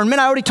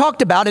discernment, I already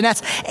talked about, and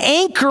that's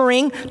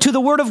anchoring to the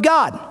Word of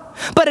God.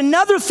 But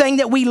another thing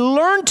that we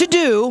learn to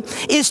do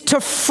is to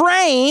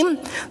frame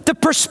the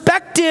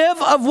perspective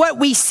of what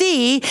we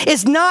see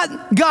is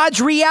not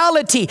God's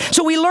reality.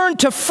 So we learn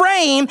to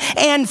frame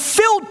and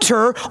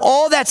filter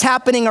all that's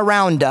happening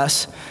around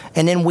us.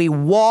 And then we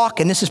walk,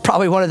 and this is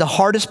probably one of the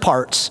hardest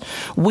parts,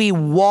 we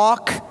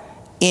walk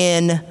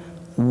in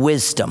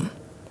wisdom.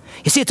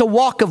 You see, it's a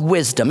walk of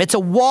wisdom. It's a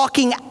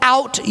walking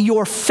out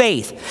your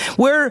faith.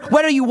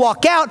 Whether you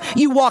walk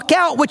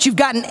out what you've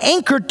gotten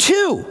anchored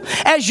to.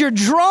 As you're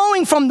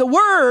drawing from the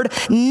Word,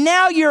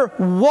 now you're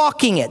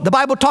walking it. The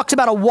Bible talks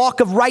about a walk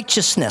of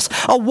righteousness,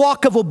 a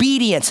walk of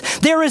obedience.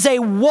 There is a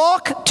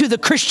walk to the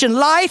Christian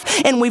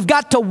life, and we've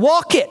got to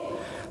walk it.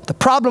 The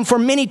problem for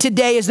many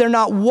today is they're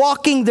not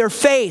walking their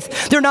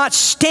faith. They're not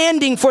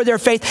standing for their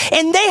faith,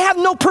 and they have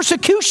no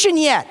persecution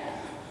yet.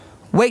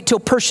 Wait till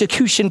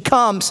persecution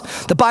comes.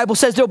 The Bible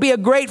says there'll be a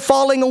great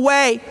falling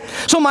away.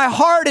 So my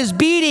heart is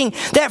beating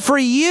that for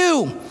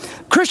you,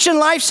 Christian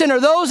Life Center,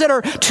 those that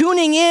are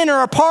tuning in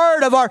or a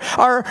part of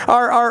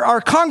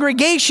our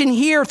congregation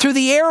here through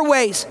the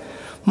airways,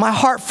 my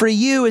heart for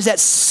you is that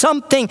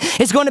something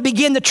is going to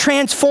begin to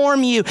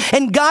transform you,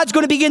 and God's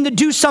going to begin to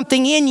do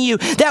something in you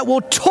that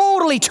will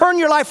totally turn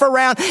your life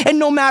around. And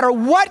no matter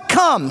what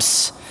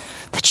comes,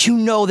 that you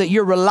know that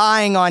you're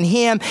relying on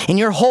Him and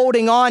you're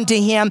holding on to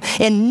Him,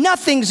 and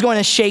nothing's going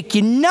to shake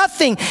you.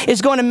 Nothing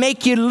is going to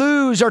make you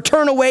lose or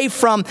turn away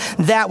from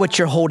that which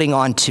you're holding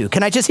on to.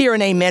 Can I just hear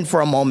an amen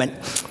for a moment?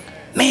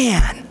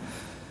 Man,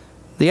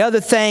 the other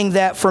thing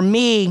that for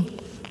me,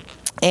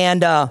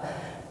 and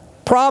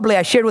probably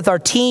I shared with our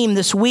team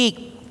this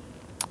week,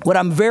 what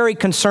I'm very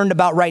concerned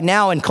about right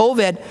now in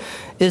COVID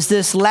is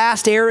this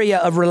last area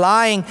of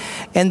relying,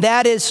 and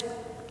that is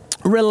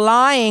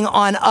relying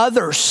on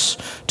others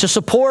to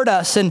support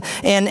us and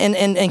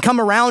come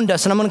around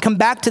us. And I'm going to come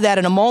back to that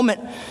in a moment.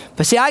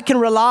 But see, I can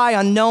rely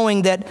on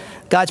knowing that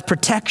God's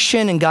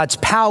protection and God's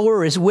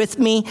power is with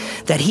me,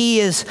 that He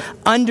is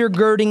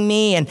undergirding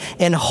me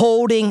and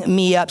holding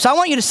me up. So I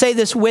want you to say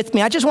this with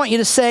me. I just want you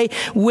to say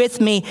with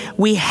me,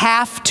 we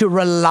have to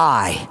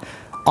rely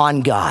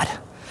on God.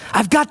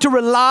 I've got to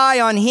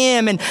rely on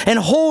Him and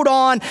hold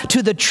on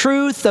to the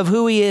truth of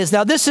who He is.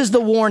 Now, this is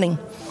the warning,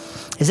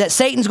 is that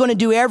Satan's going to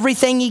do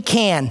everything he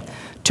can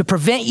to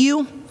prevent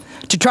you,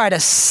 to try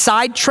to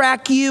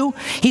sidetrack you.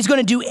 He's going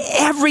to do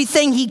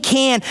everything he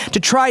can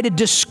to try to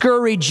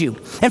discourage you.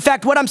 In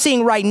fact, what I'm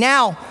seeing right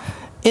now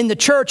in the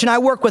church, and I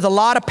work with a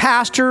lot of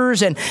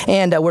pastors, and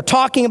we're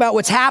talking about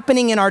what's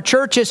happening in our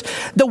churches,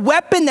 the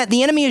weapon that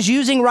the enemy is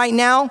using right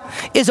now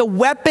is a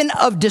weapon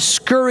of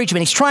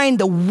discouragement. He's trying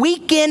to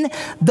weaken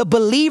the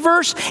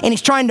believers, and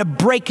he's trying to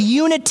break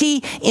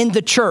unity in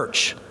the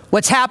church.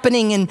 What's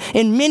happening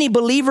in many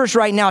believers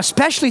right now,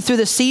 especially through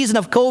the season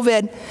of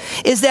COVID,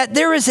 is that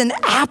there is an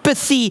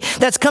apathy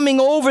that's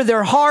coming over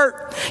their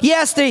heart.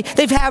 Yes,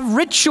 they've had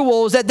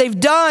rituals that they've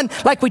done,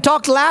 like we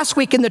talked last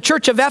week in the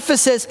church of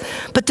Ephesus,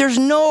 but there's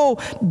no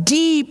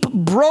deep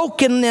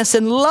brokenness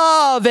and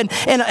love and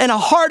a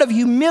heart of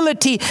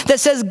humility that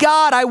says,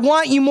 God, I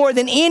want you more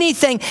than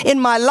anything in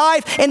my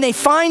life. And they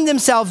find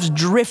themselves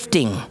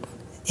drifting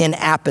in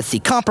apathy,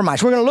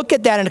 compromise. We're going to look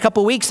at that in a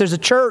couple of weeks. There's a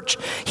church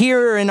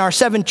here in our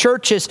 7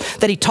 churches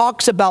that he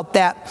talks about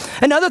that.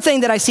 Another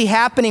thing that I see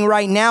happening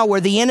right now,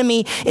 where the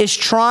enemy is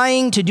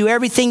trying to do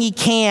everything he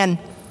can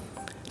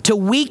to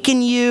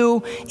weaken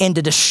you and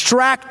to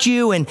distract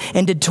you and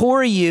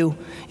detour you,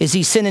 is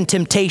he's sending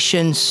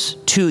temptations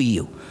to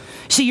you.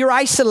 See, you're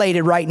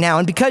isolated right now,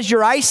 and because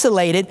you're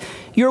isolated,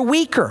 you're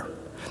weaker.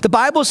 The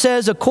Bible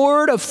says a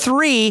cord of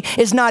 3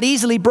 is not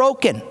easily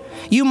broken.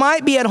 You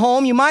might be at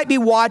home, you might be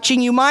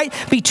watching, you might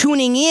be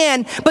tuning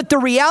in, but the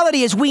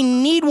reality is we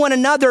need one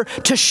another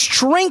to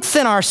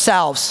strengthen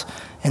ourselves.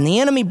 And the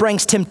enemy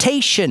brings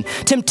temptation.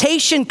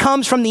 Temptation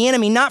comes from the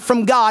enemy, not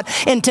from God,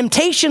 and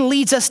temptation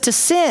leads us to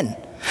sin.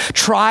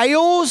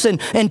 Trials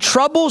and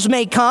troubles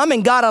may come,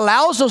 and God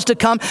allows those to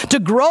come to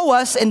grow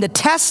us and to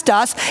test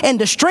us and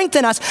to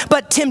strengthen us.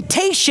 But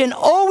temptation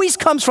always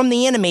comes from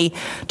the enemy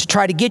to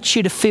try to get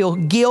you to feel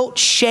guilt,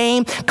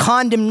 shame,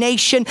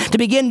 condemnation, to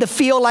begin to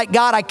feel like,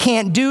 God, I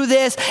can't do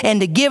this,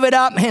 and to give it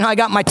up. And I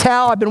got my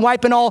towel, I've been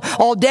wiping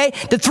all day.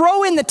 To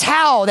throw in the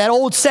towel, that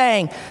old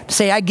saying, to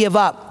say, I give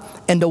up,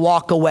 and to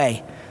walk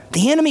away.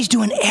 The enemy's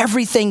doing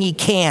everything he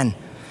can.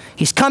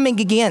 He's coming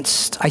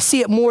against, I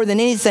see it more than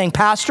anything,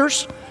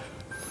 pastors.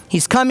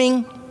 He's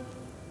coming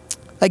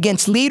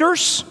against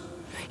leaders.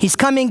 He's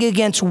coming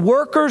against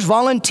workers,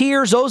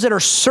 volunteers, those that are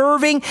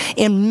serving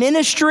in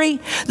ministry,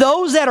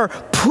 those that are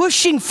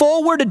pushing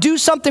forward to do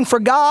something for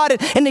God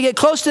and to get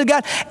close to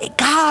God.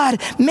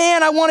 God,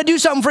 man, I want to do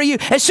something for you.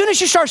 As soon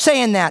as you start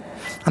saying that,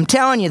 I'm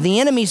telling you,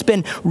 the enemy's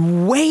been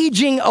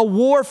waging a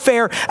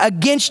warfare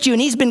against you,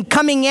 and he's been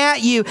coming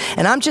at you.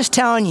 And I'm just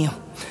telling you,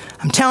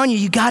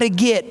 you got to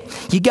get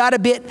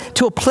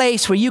to a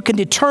place where you can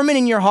determine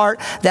in your heart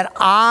that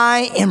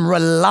I am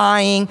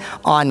relying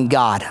on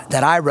God,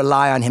 that I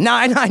rely on Him. Now,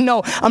 I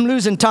know I'm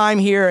losing time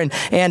here,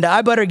 and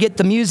I better get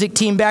the music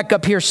team back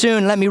up here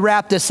soon. Let me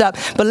wrap this up.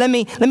 But let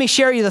me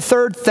share you the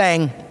third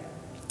thing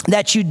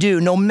that you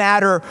do, no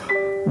matter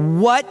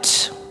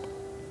what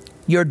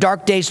your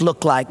dark days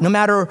look like, no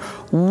matter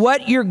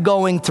what you're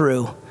going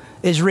through,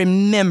 is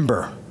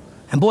remember.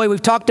 And boy,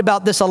 we've talked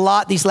about this a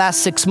lot these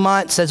last 6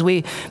 months as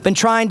we've been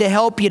trying to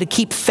help you to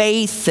keep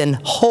faith and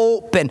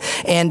hope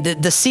and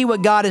to see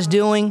what God is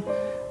doing.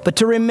 But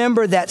to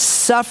remember that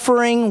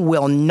suffering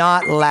will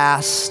not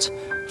last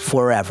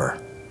forever.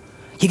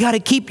 You got to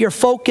keep your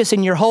focus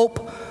and your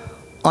hope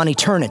on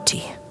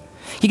eternity.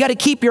 You got to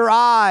keep your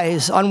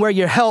eyes on where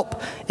your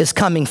help is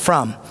coming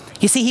from.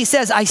 You see, he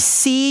says, I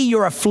see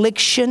your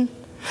affliction.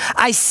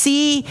 I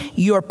see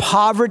your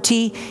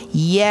poverty,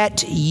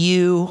 yet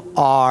you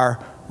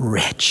are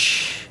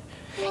rich.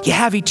 You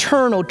have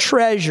eternal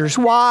treasures.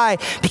 Why?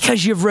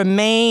 Because you've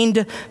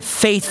remained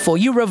faithful.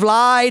 You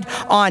relied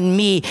on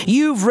me.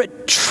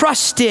 You've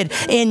trusted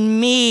in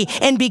me.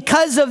 And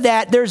because of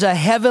that, there's a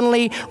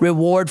heavenly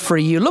reward for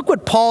you. Look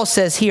what Paul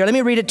says here. Let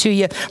me read it to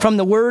you from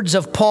the words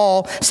of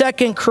Paul.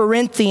 2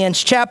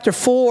 Corinthians chapter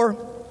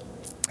 4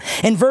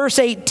 and verse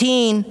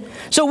 18.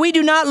 So we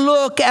do not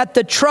look at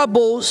the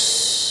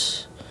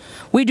troubles.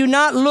 We do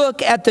not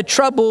look at the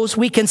troubles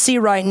we can see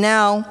right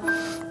now.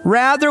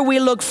 Rather,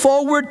 we look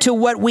forward to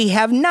what we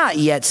have not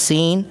yet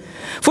seen.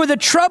 For the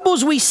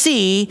troubles we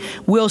see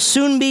will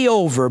soon be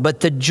over, but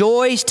the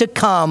joys to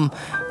come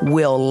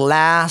will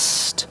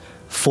last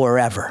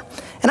forever.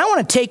 And I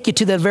want to take you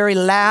to the very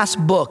last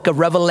book of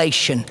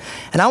Revelation,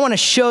 and I want to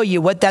show you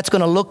what that's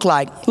going to look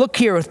like. Look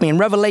here with me in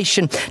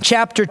Revelation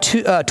chapter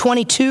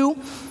 22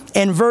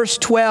 and verse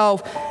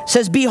 12. It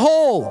says,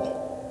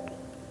 "Behold,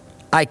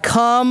 I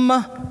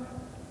come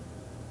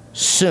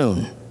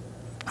soon."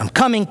 I'm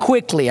coming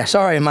quickly.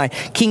 Sorry, my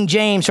King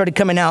James started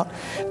coming out.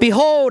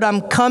 Behold,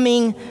 I'm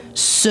coming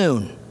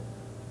soon.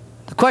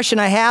 The question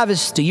I have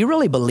is, do you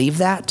really believe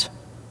that?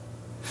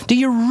 Do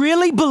you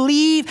really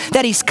believe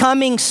that he's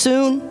coming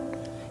soon?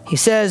 He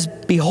says,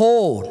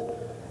 behold.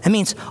 That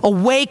means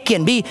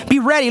awaken, be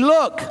ready.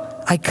 Look,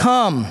 I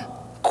come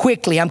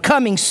quickly. I'm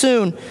coming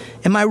soon,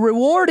 and my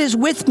reward is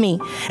with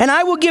me, and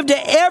I will give to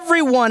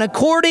everyone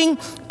according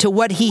to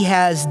what he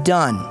has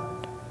done.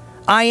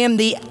 I am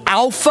the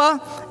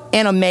Alpha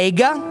and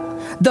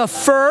Omega, the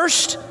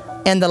first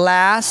and the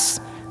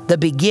last, the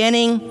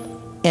beginning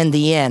and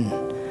the end.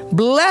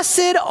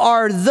 Blessed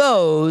are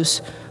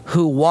those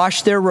who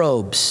wash their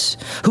robes,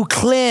 who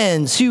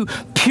cleanse, who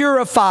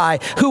purify,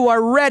 who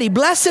are ready.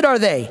 Blessed are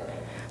they,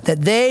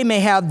 that they may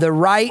have the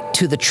right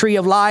to the tree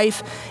of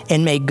life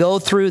and may go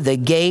through the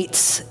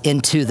gates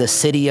into the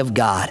city of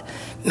God.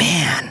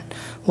 Man,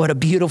 what a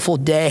beautiful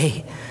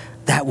day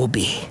that will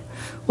be.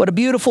 What a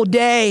beautiful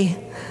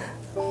day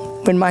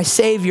when my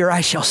Savior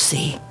I shall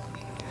see.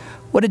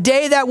 What a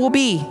day that will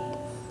be.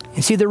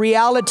 And see, the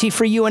reality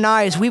for you and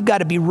I is we've got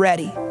to be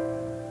ready.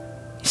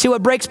 You see,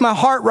 what breaks my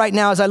heart right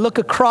now as I look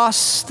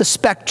across the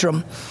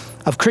spectrum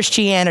of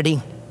Christianity,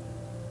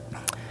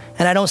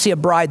 and I don't see a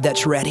bride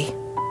that's ready.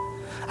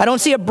 I don't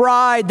see a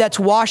bride that's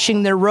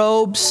washing their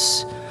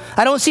robes.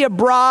 I don't see a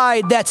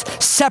bride that's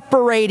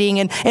separating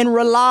and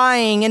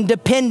relying and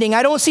depending.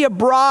 I don't see a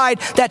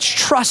bride that's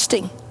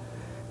trusting.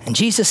 And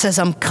Jesus says,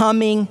 I'm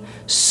coming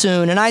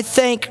soon. And I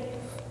think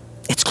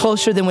it's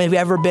closer than we've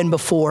ever been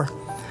before.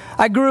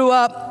 I grew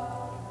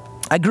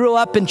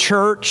up in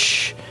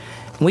church.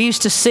 We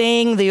used to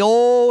sing the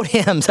old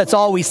hymns. That's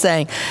all we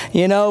sang.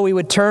 You know, we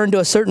would turn to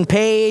a certain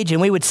page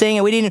and we would sing,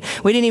 and we didn't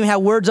even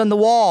have words on the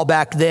wall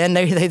back then.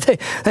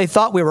 They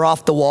thought we were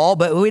off the wall,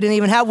 but we didn't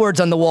even have words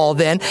on the wall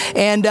then.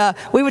 And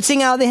we would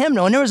sing out of the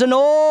hymnal. And there was an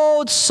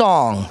old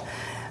song,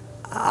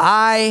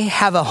 I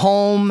have a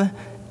home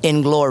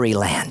in glory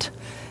land.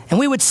 And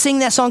we would sing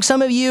that song.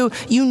 Some of you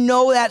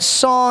know that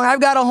song.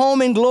 I've got a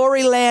home in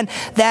glory land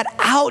that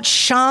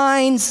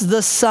outshines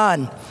the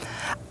sun.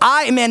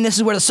 This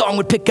is where the song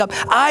would pick up.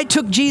 I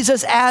took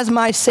Jesus as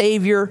my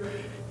Savior.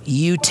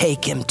 You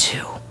take him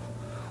too.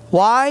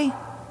 Why?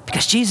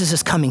 Because Jesus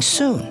is coming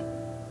soon.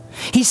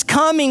 He's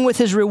coming with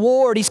his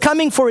reward. He's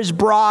coming for his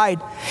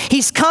bride.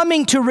 He's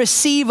coming to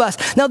receive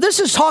us. Now, this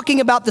is talking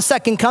about the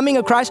second coming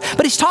of Christ,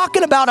 but he's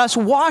talking about us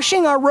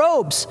washing our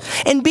robes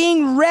and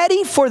being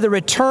ready for the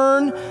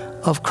return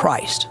of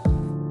Christ.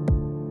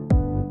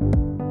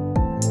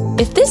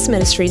 If this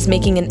ministry is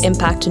making an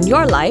impact in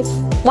your life,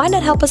 why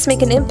not help us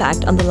make an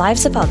impact on the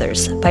lives of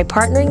others by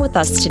partnering with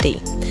us today?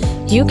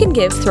 You can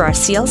give through our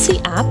CLC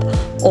app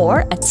or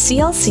at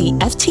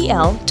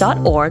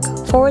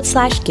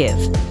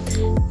clcftl.org/give.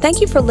 Thank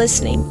you for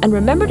listening, and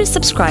remember to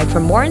subscribe for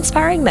more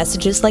inspiring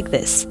messages like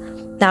this.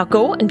 Now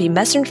go and be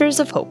messengers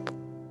of hope.